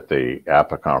I was at the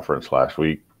APA conference last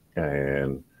week.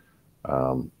 And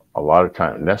a lot of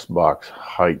time, nest box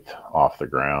height off the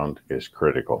ground is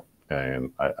critical.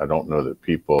 And I don't know that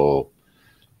people,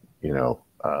 you know,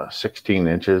 16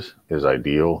 inches is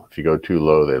ideal. If you go too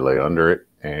low, they lay under it.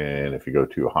 And if you go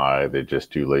too high, they're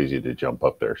just too lazy to jump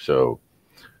up there. So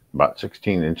about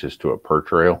 16 inches to a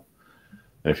perch rail.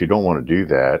 And if you don't want to do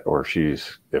that, or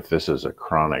if this is a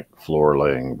chronic floor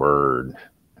laying bird,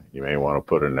 you may want to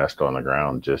put a nest on the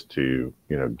ground just to,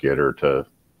 get her to,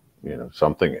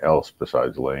 something else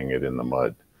besides laying it in the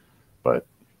mud. But,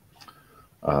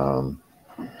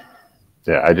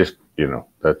 yeah, I just,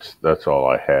 that's all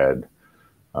I had.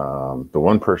 The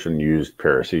one person used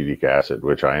peracetic acid,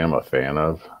 which I am a fan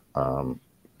of,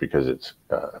 because it's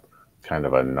kind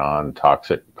of a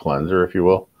non-toxic cleanser, if you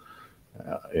will.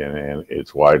 And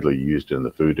it's widely used in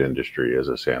the food industry as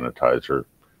a sanitizer.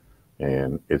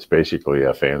 And it's basically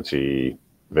a fancy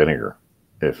vinegar,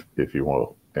 if you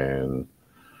will.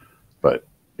 But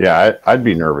yeah, I'd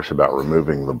be nervous about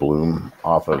removing the bloom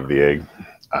off of the egg.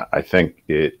 I think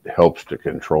it helps to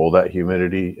control that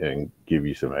humidity and give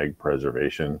you some egg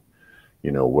preservation,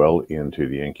 well into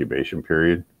the incubation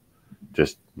period.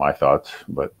 Just my thoughts,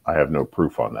 but I have no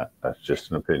proof on that. That's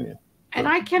just an opinion. And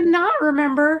I cannot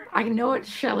remember, I know it's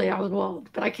Shelley Oswald,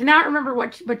 but I cannot remember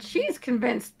but she's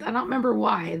convinced, I don't remember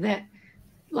why, that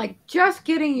like just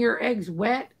getting your eggs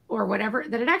wet or whatever,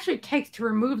 that it actually takes to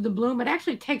remove the bloom. It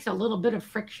actually takes a little bit of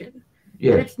friction.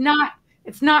 Yeah. It's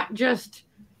not just,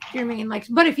 do you know what I mean? Like,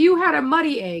 but if you had a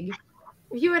muddy egg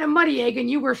and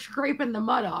you were scraping the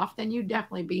mud off, then you'd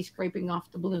definitely be scraping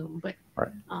off the bloom. But, right.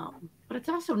 But it's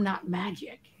also not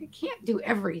magic. It can't do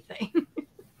everything.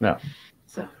 No.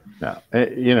 So. No.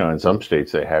 In some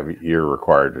states you're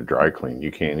required to dry clean.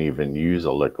 You can't even use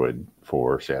a liquid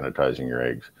for sanitizing your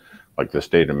eggs. Like the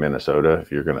state of Minnesota,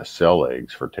 if you're going to sell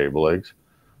eggs for table eggs,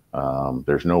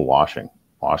 there's no washing.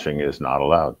 Washing is not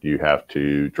allowed. You have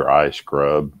to dry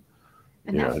scrub,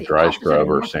 dry scrub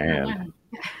or sand.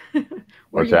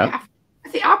 What's that?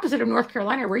 It's the opposite of North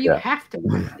Carolina, where you have to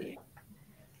wash the egg.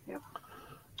 Yep.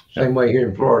 Same way here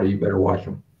in Florida, you better wash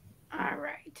them. All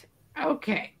right.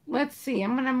 Okay. Let's see.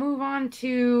 I'm going to move on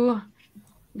to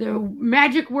the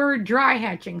magic word dry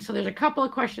hatching. So there's a couple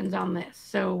of questions on this.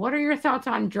 So what are your thoughts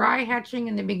on dry hatching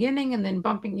in the beginning and then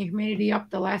bumping the humidity up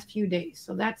the last few days?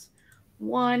 So that's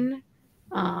one.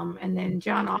 And then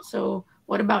John also,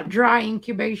 what about dry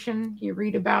incubation you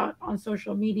read about on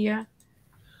social media?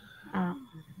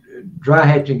 Dry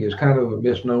hatching is kind of a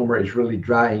misnomer. It's really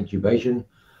dry incubation,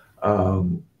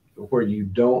 where you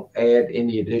don't add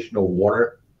any additional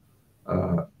water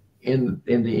in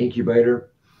the incubator.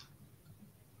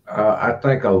 I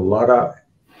think a lot of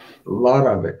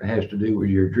it has to do with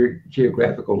your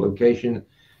geographical location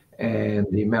and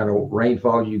the amount of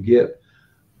rainfall you get.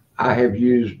 I have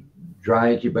used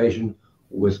dry incubation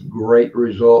with great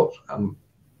results.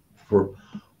 For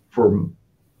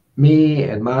me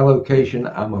and my location,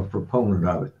 I'm a proponent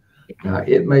of it. Now,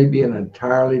 it may be an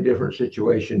entirely different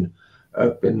situation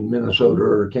up in Minnesota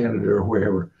or Canada or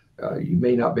wherever. You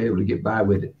may not be able to get by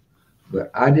with it.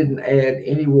 But I didn't add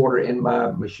any water in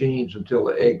my machines until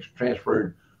the eggs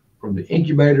transferred from the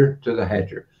incubator to the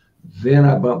hatcher. Then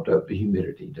I bumped up the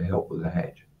humidity to help with the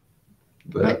hatch.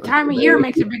 But time of year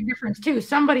makes a big difference too.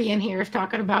 Somebody in here is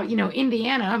talking about,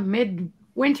 Indiana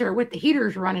midwinter with the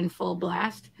heaters running full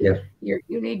blast. Yes. You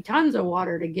need tons of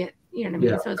water to get, you know what I mean?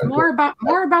 Yeah. So it's more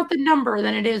about the number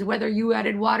than it is whether you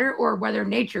added water or whether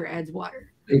nature adds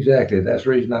water. Exactly. That's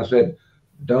the reason I said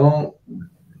don't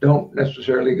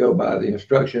necessarily go by the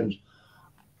instructions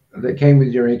that came with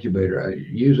your incubator.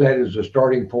 Use that as a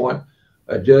starting point.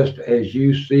 Adjust as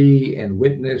you see and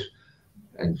witness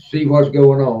and see what's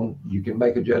going on. You can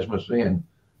make adjustments then.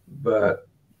 But,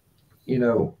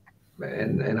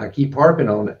 and I keep harping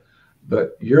on it,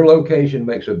 but your location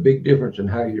makes a big difference in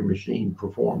how your machine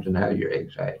performs and how your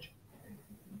eggs hatch.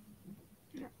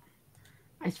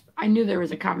 I knew there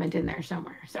was a comment in there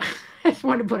somewhere, so I just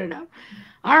wanted to put it up.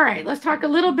 All right, let's talk a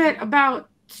little bit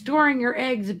about storing your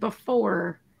eggs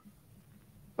before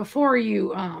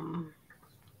you.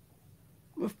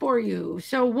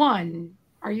 So one,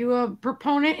 are you a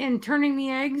proponent in turning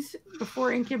the eggs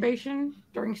before incubation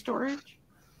during storage?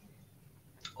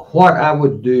 What I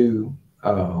would do,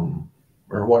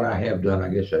 or what I have done, I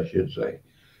guess I should say,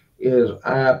 is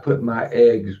I put my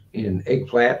eggs in egg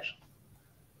flats,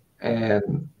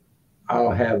 and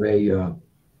I'll have a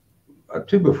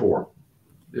 2x4,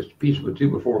 just a piece of a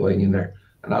 2x4 laying in there,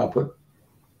 and I'll put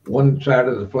one side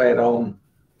of the flat on,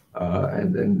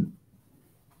 and then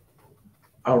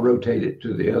I'll rotate it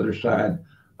to the other side.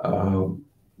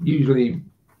 Usually,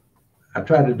 I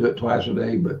try to do it twice a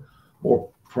day, but more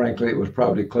frankly, it was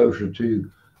probably closer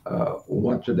to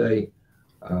once a day.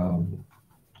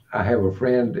 I have a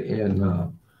friend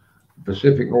in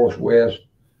Pacific Northwest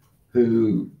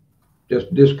who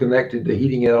just disconnected the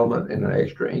heating element in an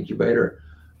extra incubator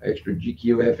extra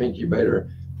GQF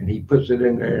incubator, and he puts it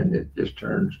in there, and it just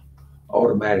turns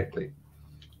automatically.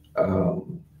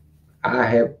 Um, I've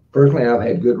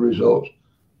had good results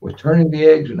with turning the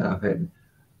eggs, and I've had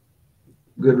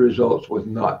good results with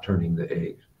not turning the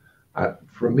eggs.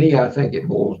 For me, I think it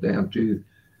boils down to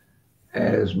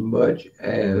as much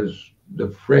as the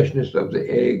freshness of the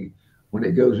egg when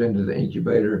it goes into the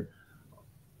incubator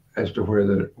as to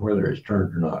whether it's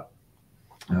turned or not.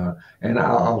 And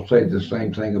I'll say the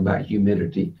same thing about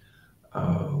humidity.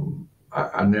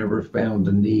 I never found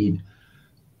the need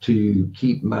to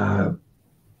keep my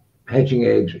hatching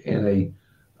eggs in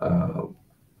a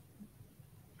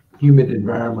humid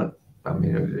environment. I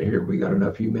mean, here we got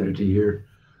enough humidity here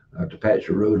to patch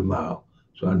the road a mile,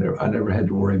 so I never had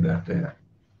to worry about that.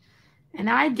 And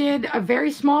I did a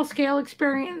very small scale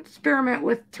experiment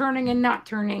with turning and not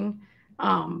turning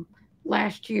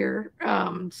last year.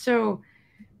 So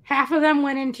half of them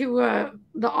went into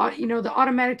the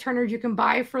automatic turners you can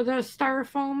buy for the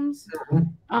styrofoams,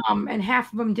 and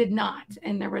half of them did not.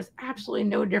 And there was absolutely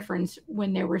no difference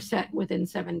when they were set within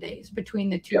 7 days between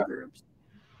the two groups.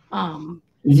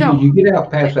 You get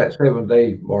out past that 7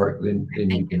 day mark, then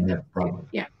you can have problems.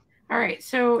 Yeah. All right.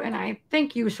 So, and I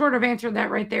think you sort of answered that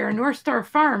right there. North Star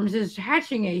Farms is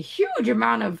hatching a huge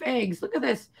amount of eggs. Look at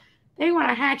this. They want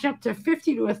to hatch up to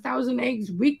 50 to 1,000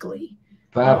 eggs weekly.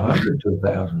 500 to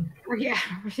 1,000. Yeah.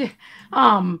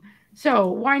 So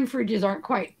wine fridges aren't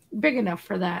quite big enough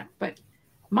for that. But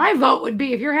my vote would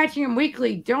be if you're hatching them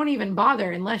weekly, don't even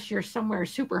bother unless you're somewhere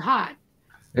super hot.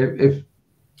 If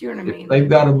Do you know what I mean? they've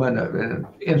got them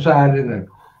inside in a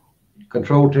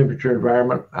controlled temperature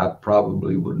environment, I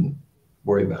probably wouldn't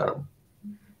worry about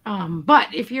them.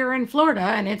 But if you're in Florida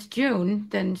and it's June,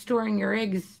 then storing your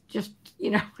eggs just,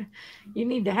 you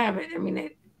need to have it. I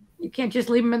mean, you can't just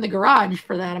leave them in the garage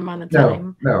for that amount of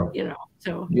time. No.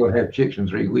 So you'll have chicks in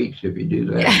 3 weeks if you do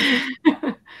that.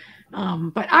 Yeah.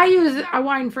 But I use a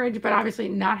wine fridge, but obviously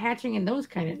not hatching in those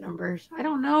kind of numbers. I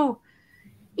don't know.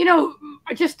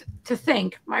 Just to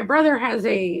think, my brother has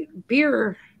a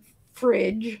beer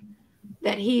fridge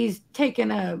that he's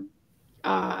taken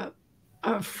a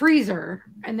freezer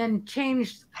and then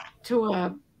changed to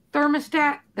a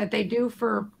thermostat that they do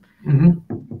for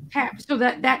tap, so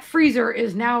that freezer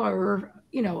is now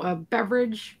a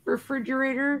beverage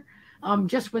refrigerator,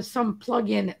 just with some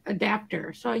plug-in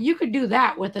adapter. So you could do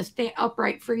that with a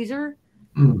upright freezer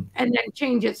and then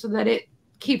change it so that it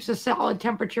keeps a solid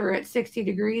temperature at 60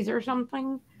 degrees or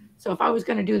something. So if I was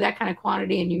going to do that kind of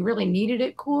quantity and you really needed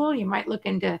it cool, you might look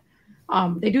into,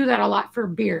 they do that a lot for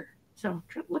beer. So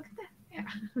look at that.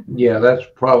 Yeah. Yeah, that's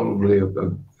probably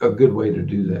a good way to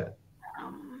do that.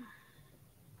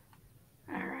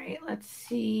 All right, let's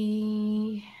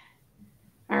see.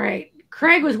 All right,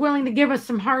 Craig was willing to give us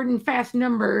some hard and fast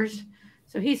numbers.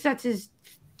 So he sets his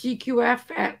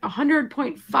GQF at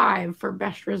 100.5 for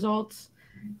best results.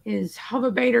 His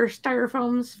Humidity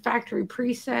styrofoams factory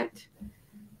preset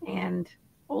and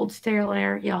old stale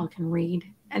air, y'all can read.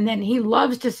 And then he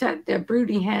loves to set the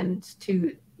broody hens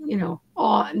to,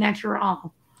 all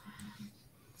natural.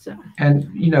 So,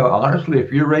 and honestly,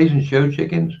 if you're raising show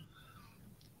chickens,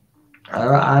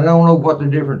 I don't know what the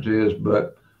difference is,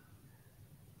 but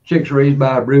chicks raised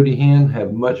by a broody hen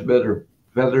have much better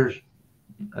feathers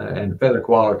and feather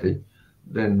quality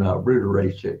than brooder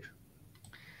raised chicks.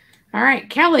 All right,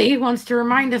 Kelly wants to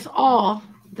remind us all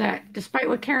that despite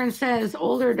what Karen says,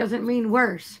 older doesn't mean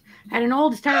worse. Had an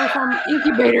old styrofoam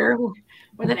incubator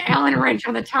with an Allen wrench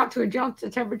on the top to adjust the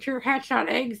temperature, hatched out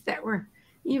eggs that were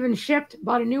even shipped,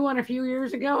 bought a new one a few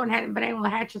years ago and hadn't been able to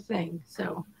hatch a thing.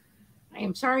 So I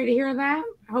am sorry to hear that.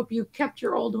 I hope you kept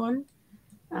your old one.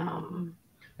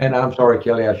 And I'm sorry,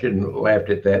 Kelly, I shouldn't have laughed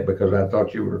at that because I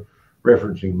thought you were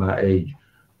referencing my age.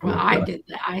 Well, I did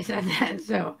that. I said that.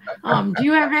 So, do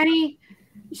you have any?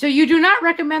 So you do not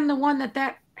recommend the one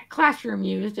that classroom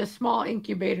used, a small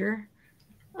incubator?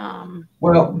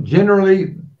 Well,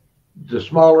 generally, the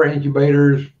smaller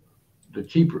incubators, the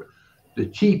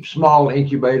cheap small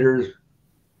incubators,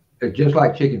 it's just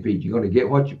like chicken feed. You're going to get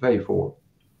what you pay for.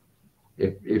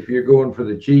 If you're going for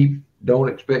the cheap, don't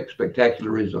expect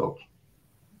spectacular results.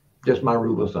 Just my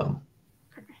rule of thumb.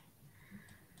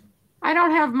 I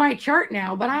don't have my chart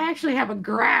now, but I actually have a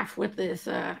graph with this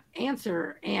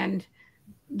answer and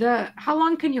how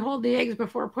long can you hold the eggs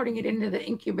before putting it into the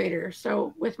incubator.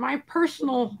 So with my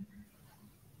personal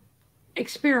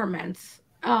experiments,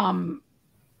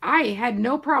 I had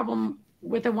no problem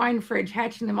with a wine fridge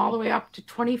hatching them all the way up to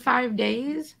 25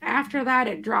 days. After that,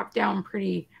 it dropped down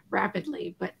pretty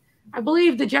rapidly, but I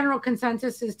believe the general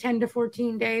consensus is 10 to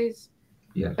 14 days.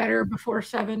 Yeah. Better before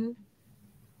 7.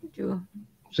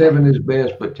 7 is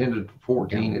best, but 10 to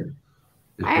 14 is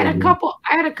I had pretty a good. couple.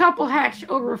 I had a couple hatch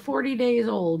over 40 days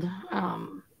old.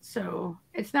 So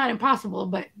it's not impossible,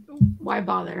 but why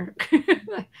bother?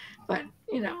 But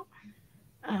you know,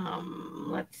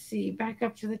 let's see. Back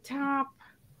up to the top.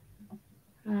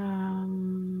 All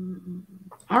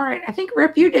right. I think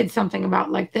Rip, you did something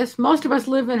about like this. Most of us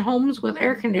live in homes with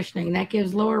air conditioning that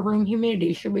gives lower room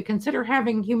humidity. Should we consider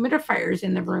having humidifiers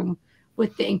in the room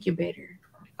with the incubator?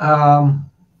 Um,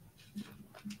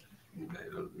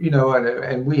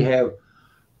 and we have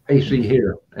AC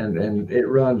here, and it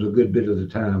runs a good bit of the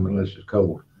time unless it's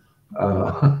cold.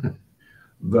 Uh,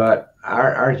 but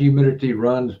our humidity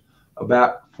runs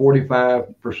about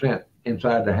 45%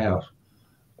 inside the house.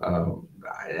 Um,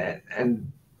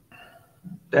 and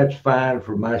that's fine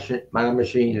for my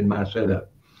machine and my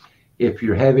setup. If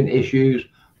you're having issues,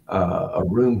 a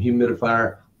room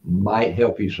humidifier might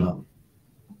help you some.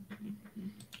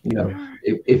 You know,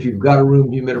 if you've got a room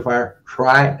humidifier,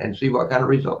 try it and see what kind of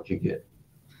results you get.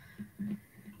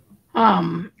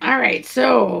 All right.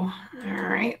 So, all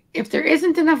right. If there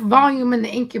isn't enough volume in the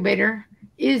incubator,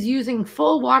 is using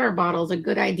full water bottles a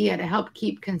good idea to help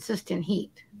keep consistent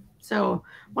heat? So,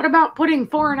 what about putting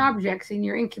foreign objects in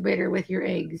your incubator with your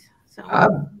eggs? So,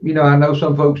 I know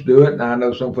some folks do it, and I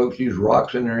know some folks use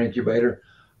rocks in their incubator.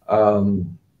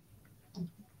 Um,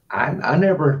 I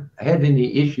never had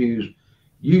any issues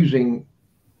using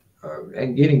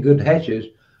and getting good hatches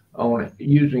on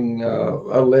using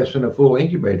a less than a full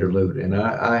incubator load. And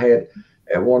I had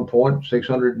at one point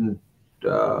 600 and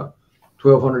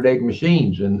 1,200 egg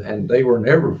machines, and they were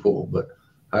never full, but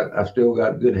I still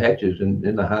got good hatches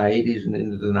in the high 80s and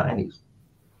into the 90s.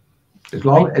 As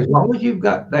long as you've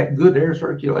got that good air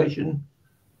circulation,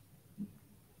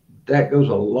 that goes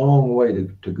a long way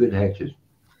to good hatches.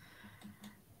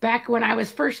 back when I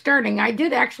was first starting, I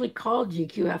did actually call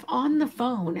GQF on the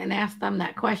phone and ask them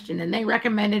that question, and they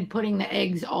recommended putting the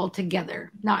eggs all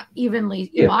together, not evenly.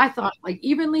 Yeah, I thought like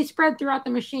evenly spread throughout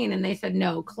the machine, and they said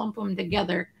no, clump them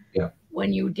together yeah.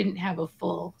 when you didn't have a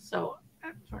full. So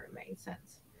that sort of made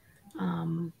sense.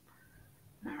 Um,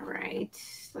 all right,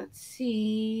 let's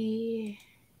see.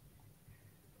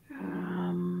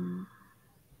 Um,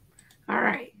 all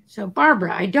right. So,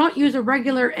 Barbara, I don't use a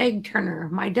regular egg turner.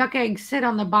 My duck eggs sit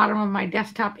on the bottom of my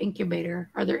desktop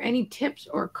incubator. Are there any tips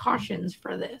or cautions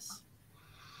for this?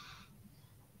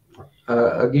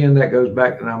 Again, that goes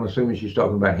back, and I'm assuming she's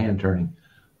talking about hand turning.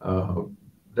 Uh,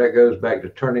 that goes back to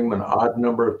turning them an odd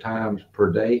number of times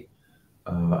per day.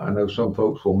 I know some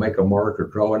folks will make a mark or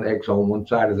draw an X on one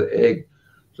side of the egg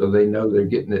so they know they're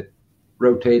getting it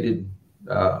rotated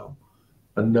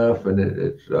enough, and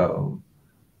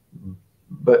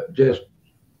but just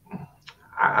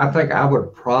I think I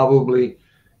would probably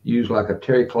use like a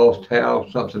terry cloth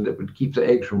towel, something that would keep the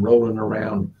eggs from rolling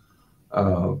around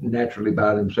naturally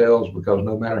by themselves. Because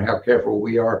no matter how careful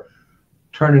we are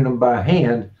turning them by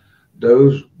hand,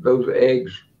 those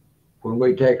eggs, when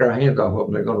we take our hands off of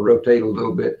them, they're going to rotate a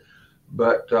little bit.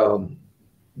 But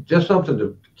just something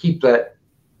to keep that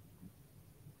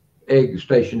egg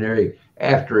stationary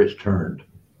after it's turned,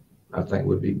 I think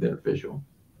would be beneficial.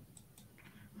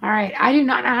 All right. I do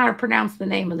not know how to pronounce the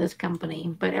name of this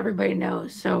company, but everybody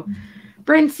knows. So,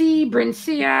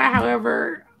 Brincia,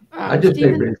 however, I just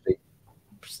say Brincy.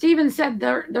 Steven said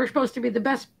they're supposed to be the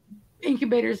best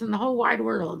incubators in the whole wide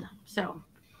world. So,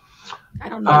 I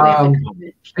don't know. We have to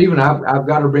comment. Stephen, I've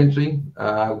got a Brincy.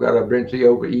 I've got a Brincy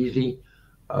over easy,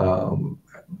 um,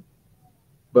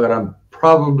 but I'm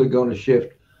probably going to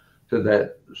shift to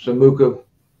that Samuka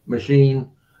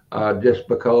machine just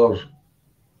because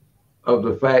of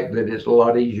the fact that it's a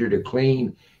lot easier to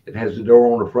clean. It has the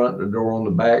door on the front, the door on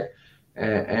the back,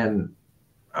 and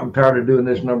I'm tired of doing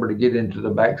this number to get into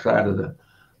the back side of the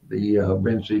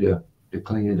Brincy to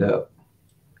clean it up.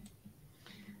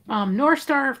 North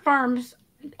Star Farms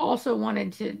also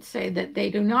wanted to say that they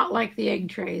do not like the egg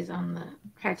trays on the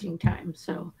hatching time.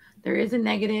 So there is a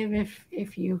negative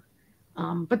if you,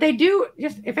 but they do.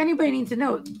 Just if anybody needs to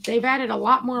know, they've added a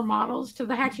lot more models to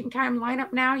the hatching time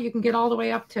lineup now. You can get all the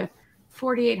way up to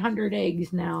 4,800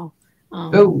 eggs now.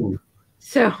 Oh,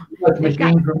 so they've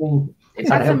got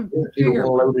some bigger.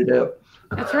 Loaded up.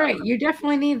 That's right. You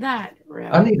definitely need that.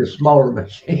 Reb. I need a smaller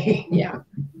machine.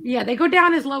 Yeah. They go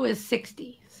down as low as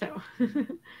 60. So.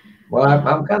 Well,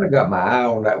 I'm kind of got my eye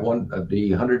on that one, the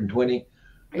 120.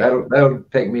 That'll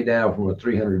take me down from a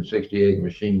 360 egg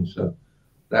machine. So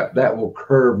that will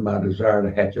curb my desire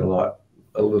to hatch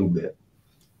a little bit.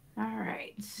 All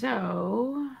right.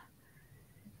 So.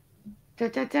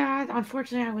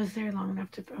 Unfortunately, I was there long enough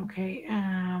to. Okay.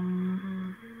 How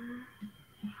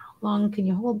long can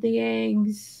you hold the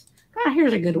eggs?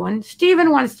 Here's a good one.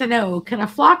 Steven wants to know, can a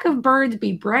flock of birds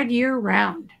be bred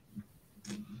year-round?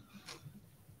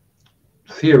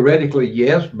 Theoretically,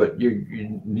 yes, but you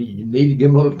need to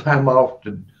give them a little time off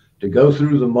to go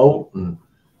through the molt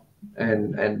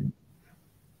and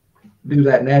do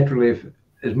that naturally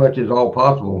as much as all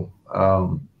possible.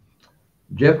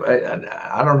 Jeff,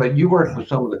 I don't know. You work with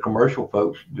some of the commercial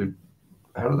folks.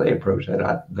 How do they approach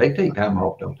that? They take time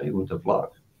off, don't they, with the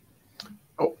flocks?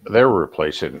 Oh, they're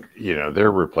replacing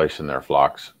their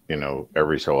flocks,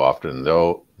 every so often.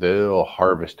 They'll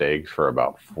harvest eggs for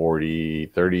about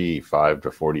 35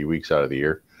 to 40 weeks out of the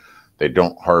year. They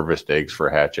don't harvest eggs for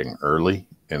hatching early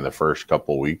in the first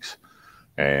couple weeks.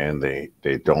 And they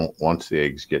don't, once the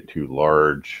eggs get too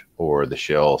large or the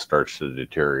shell starts to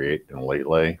deteriorate in late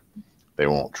lay, they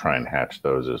won't try and hatch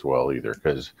those as well either,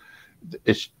 because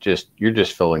you're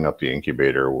just filling up the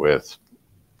incubator with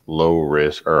low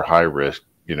risk or high risk,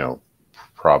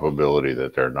 probability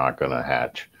that they're not going to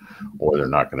hatch or they're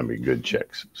not going to be good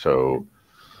chicks. So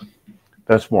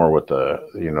that's more what the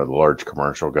large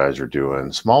commercial guys are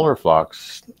doing. Smaller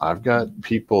flocks, I've got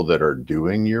people that are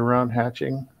doing year-round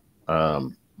hatching.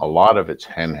 A lot of it's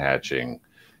hen hatching.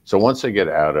 So once they get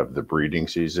out of the breeding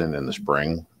season in the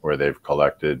spring, where they've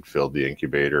filled the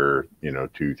incubator,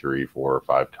 2, 3, 4, or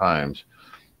 5 times,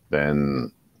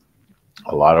 then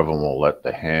a lot of them will let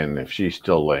the hen, if she's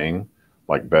still laying,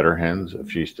 like better hens, if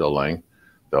she's still laying,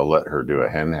 they'll let her do a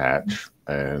hen hatch.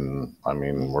 And I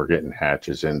mean, we're getting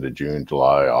hatches into June,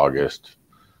 July, August.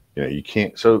 You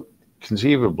can't. So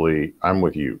conceivably, I'm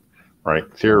with you, right?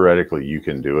 Theoretically, you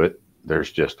can do it.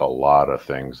 There's just a lot of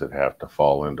things that have to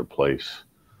fall into place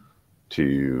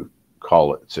to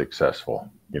call it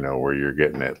successful, where you're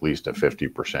getting at least a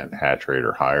 50% hatch rate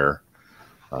or higher.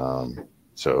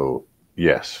 So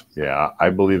yes, yeah, I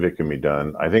believe it can be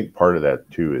done. I think part of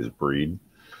that too is breed.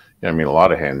 I mean, a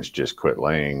lot of hens just quit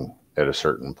laying at a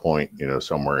certain point,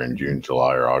 somewhere in June,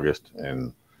 July, or August.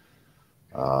 And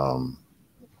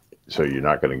so you're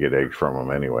not going to get eggs from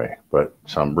them anyway. But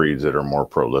some breeds that are more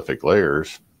prolific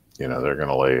layers, they're going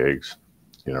to lay eggs,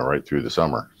 right through the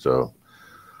summer. So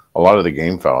a lot of the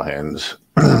game fowl hens,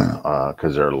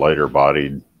 because they're lighter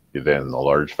bodied than the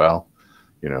large fowl,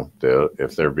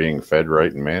 if they're being fed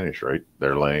right and managed right,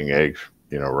 they're laying eggs,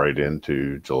 right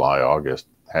into July, August.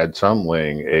 Had some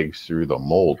laying eggs through the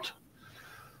molt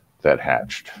that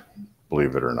hatched,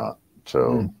 believe it or not.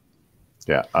 So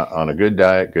yeah, on a good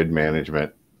diet, good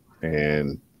management,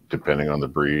 and depending on the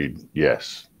breed,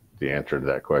 yes. The answer to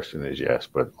that question is yes,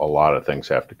 but a lot of things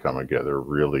have to come together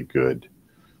really good,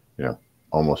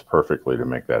 almost perfectly to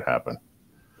make that happen.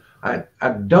 I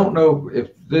don't know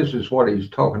if this is what he's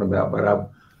talking about, but I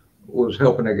was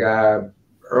helping a guy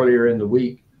earlier in the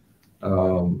week.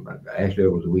 Actually,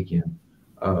 it was the weekend.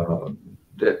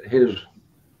 That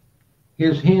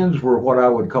his hens were what I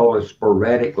would call a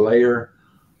sporadic layer.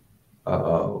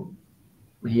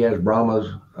 He has Brahmas.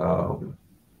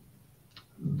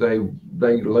 They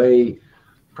lay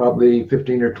probably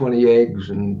 15 or 20 eggs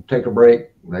and take a break.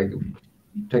 They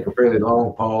take a fairly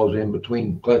long pause in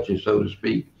between clutches, so to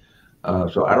speak.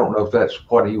 So I don't know if that's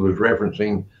what he was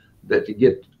referencing, that to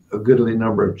get a goodly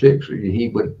number of chicks, he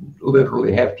would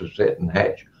literally have to sit and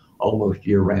hatch almost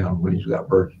year round when he's got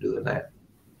birds doing that.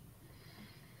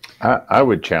 I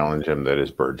would challenge him that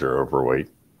his birds are overweight.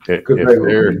 If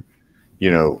they're,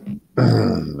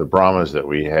 the Brahmas that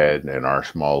we had in our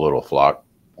small little flock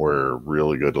were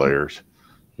really good layers.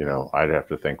 I'd have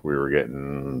to think we were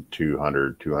getting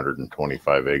 200,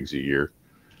 225 eggs a year,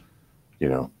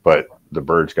 but the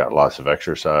birds got lots of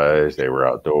exercise. They were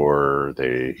outdoor.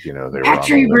 They were on a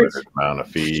limited amount of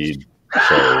feed.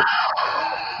 So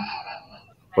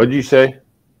what did you say?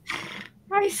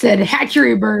 I said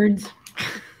hatchery birds.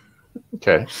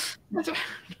 Okay.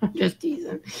 I'm just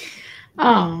teasing.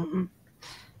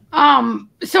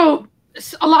 So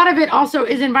a lot of it also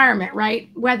is environment, right?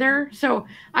 Weather. So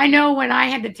I know when I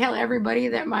had to tell everybody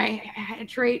that my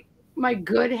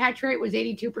good hatch rate was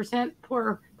 82%,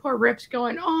 poor Rip's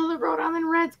going, oh, the Rhode Island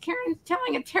Reds, Karen's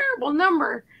telling a terrible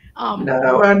number.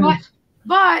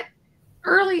 But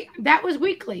early, that was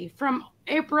weekly from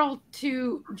April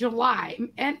to July,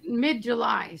 and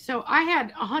mid-July. So I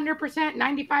had 100%,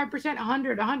 95%,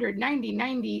 100, 190,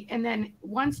 90. And then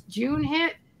once June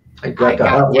hit, I got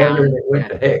down and it went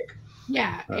to heck.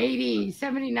 Yeah, 80,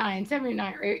 79,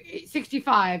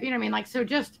 65. So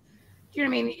just,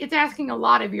 it's asking a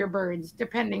lot of your birds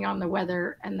depending on the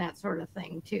weather and that sort of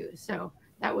thing too. So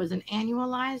that was an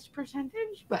annualized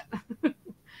percentage, but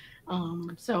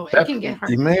so it can get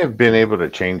hard. You may have been able to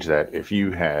change that if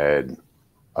you had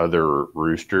other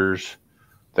roosters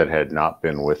that had not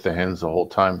been with the hens the whole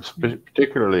time,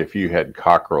 particularly if you had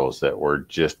cockerels that were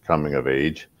just coming of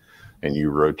age and you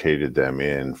rotated them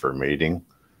in for mating.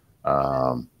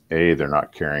 A, they're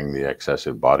not carrying the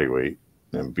excessive body weight,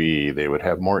 and B, they would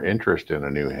have more interest in a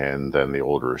new hen than the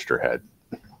old rooster had.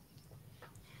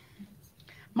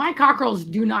 My cockerels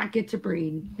do not get to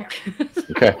breed.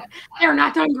 Okay. They're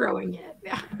not done growing yet.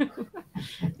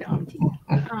 No, I'm teasing.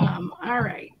 All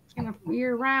right. It's going to be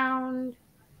year round.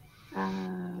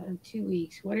 2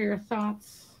 weeks. What are your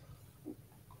thoughts?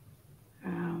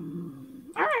 All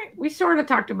right. We sort of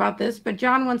talked about this, but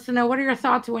John wants to know, what are your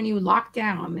thoughts when you lock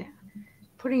down?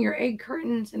 Putting your egg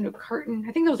curtains into a carton.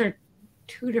 I think those are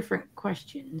two different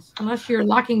questions, unless you're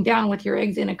locking down with your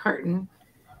eggs in a carton.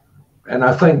 And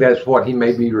I think that's what he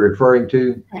may be referring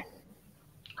to.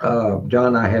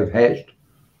 John, I have hatched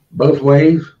both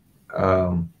ways.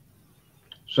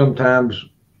 Sometimes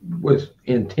with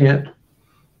intent,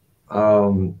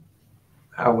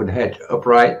 I would hatch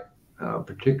upright,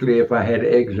 particularly if I had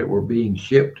eggs that were being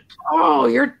shipped. Oh,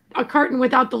 you're a carton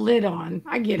without the lid on.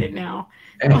 I get it now.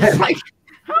 I was like,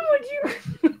 how would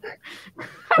you?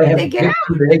 How did they get out?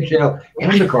 The eggshell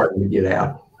and the carton to get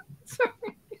out. Sorry.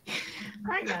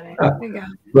 I got it. I got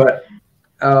it. But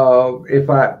if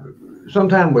I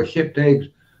sometimes with shipped eggs,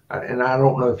 and I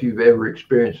don't know if you've ever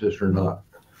experienced this or not,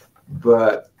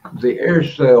 but the air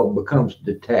cell becomes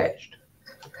detached,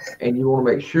 and you want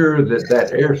to make sure that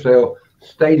that air cell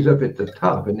stays up at the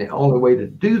top. And the only way to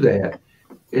do that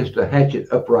is to hatch it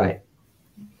upright.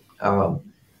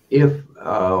 If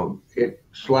it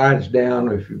slides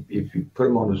down, if you put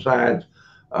them on the sides,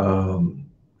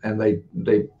 and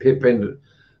they pip into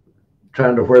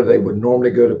trying to where they would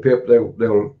normally go to pip,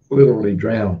 they'll literally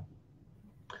drown.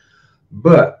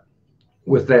 But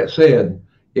with that said,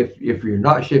 if you're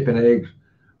not shipping eggs,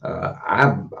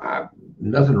 I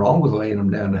nothing wrong with laying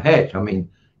them down to hatch. I mean,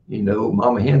 you know,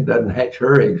 mama hen doesn't hatch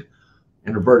her eggs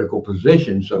in a vertical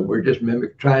position, so we're just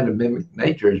trying to mimic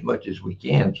nature as much as we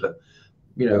can. So,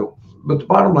 you know, but the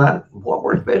bottom line, what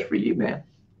works best for you, man.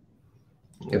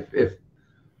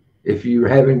 If you're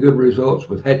having good results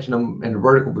with hatching them in a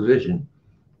vertical position,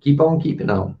 keep on keeping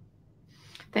on.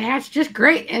 They hatch just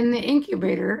great in the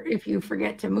incubator if you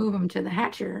forget to move them to the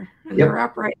hatcher, and they're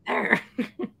up right there.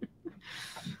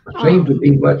 Seems to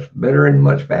be much better and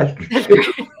much faster.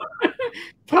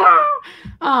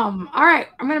 All right,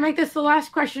 I'm going to make this the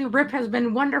last question. Rip has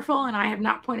been wonderful, and I have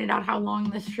not pointed out how long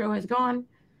this show has gone.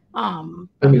 We're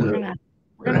gonna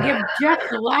give Jeff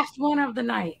the last one of the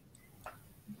night.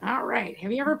 All right.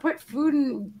 Have you ever put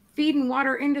feed and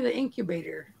water into the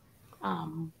incubator?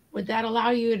 Would that allow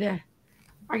you to?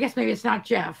 I guess maybe it's not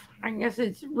Jeff. I guess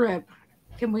it's Rip.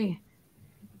 Can we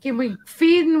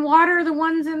feed and water the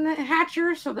ones in the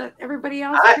hatcher so that everybody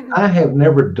else can? I have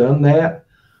never done that.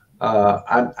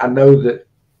 I know that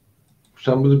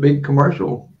some of the big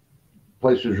commercial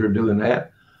places are doing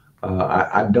that.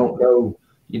 I don't know.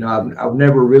 You know, I've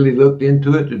never really looked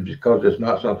into it because it's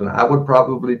not something I would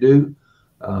probably do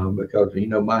because, you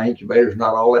know, my incubator is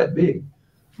not all that big.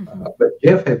 But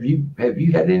Jeff, have you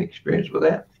had any experience with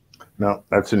that? No,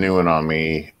 that's a new one on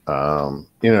me.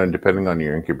 You know, depending on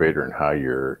your incubator and how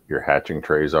your hatching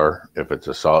trays are, if it's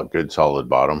a good solid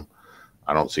bottom,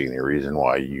 I don't see any reason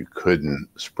why you couldn't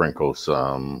sprinkle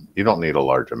some. You don't need a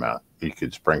large amount. You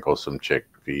could sprinkle some chick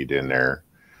feed in there.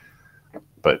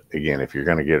 But again, if you're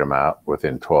going to get them out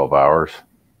within 12 hours,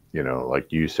 you know,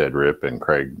 like you said, Rip, and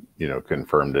Craig, you know,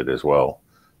 confirmed it as well,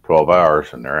 12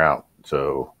 hours and they're out.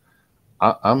 So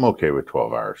I'm okay with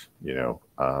 12 hours. You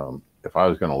know, if I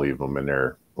was going to leave them in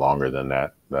there longer than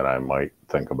that, then I might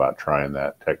think about trying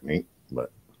that technique.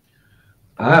 But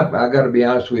I got to be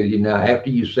honest with you now. After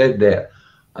you said that,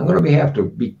 I'm going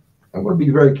to be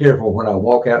very careful when I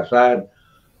walk outside,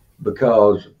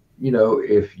 because, you know,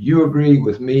 if you agree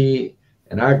with me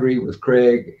and I agree with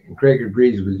Craig and Craig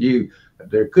agrees with you,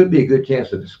 there could be a good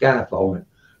chance of the sky falling.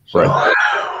 So,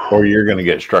 right. Or you're going to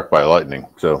get struck by lightning.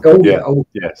 So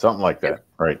yeah, something like that.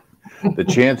 Right. The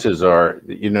chances are,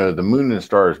 you know, the moon and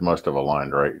stars must have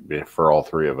aligned, right, for all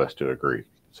three of us to agree.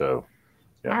 So,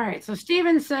 yeah. All right. So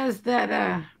Steven says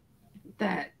that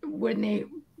that when they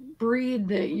breed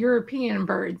the European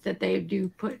birds, that they do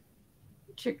put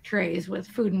chick trays with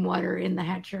food and water in the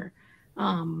hatcher.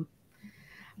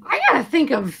 I gotta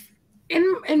think of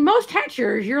in most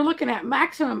hatchers, you're looking at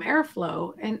maximum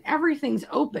airflow and everything's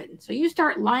open. So you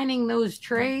start lining those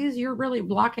trays, you're really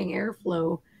blocking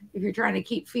airflow if you're trying to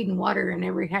keep feed and water in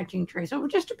every hatching tray. So it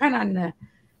would just depend on the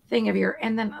thing of your,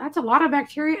 and then that's a lot of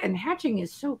bacteria, and hatching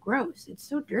is so gross. It's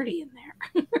so dirty in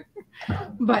there.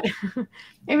 But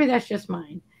maybe that's just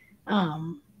mine.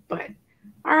 But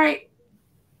all right.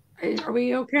 Are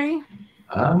we okay?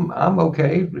 I'm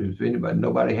okay. If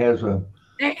nobody has a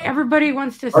Everybody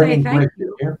wants to say burning thank question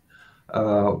you. here.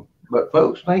 But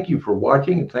folks, thank you for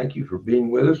watching, and thank you for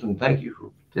being with us, and thank you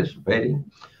for participating.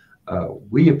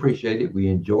 We appreciate it. We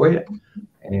enjoy it,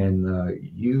 and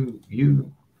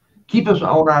you keep us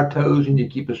on our toes, and you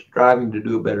keep us striving to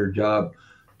do a better job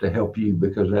to help you,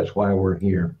 because that's why we're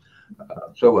here.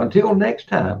 So until next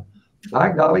time, by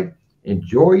golly,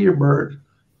 enjoy your birds.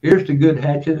 Here's to good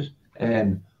hatches,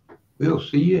 and we'll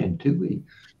see you in 2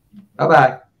 weeks. Bye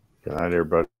bye. Good night,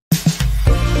 everybody.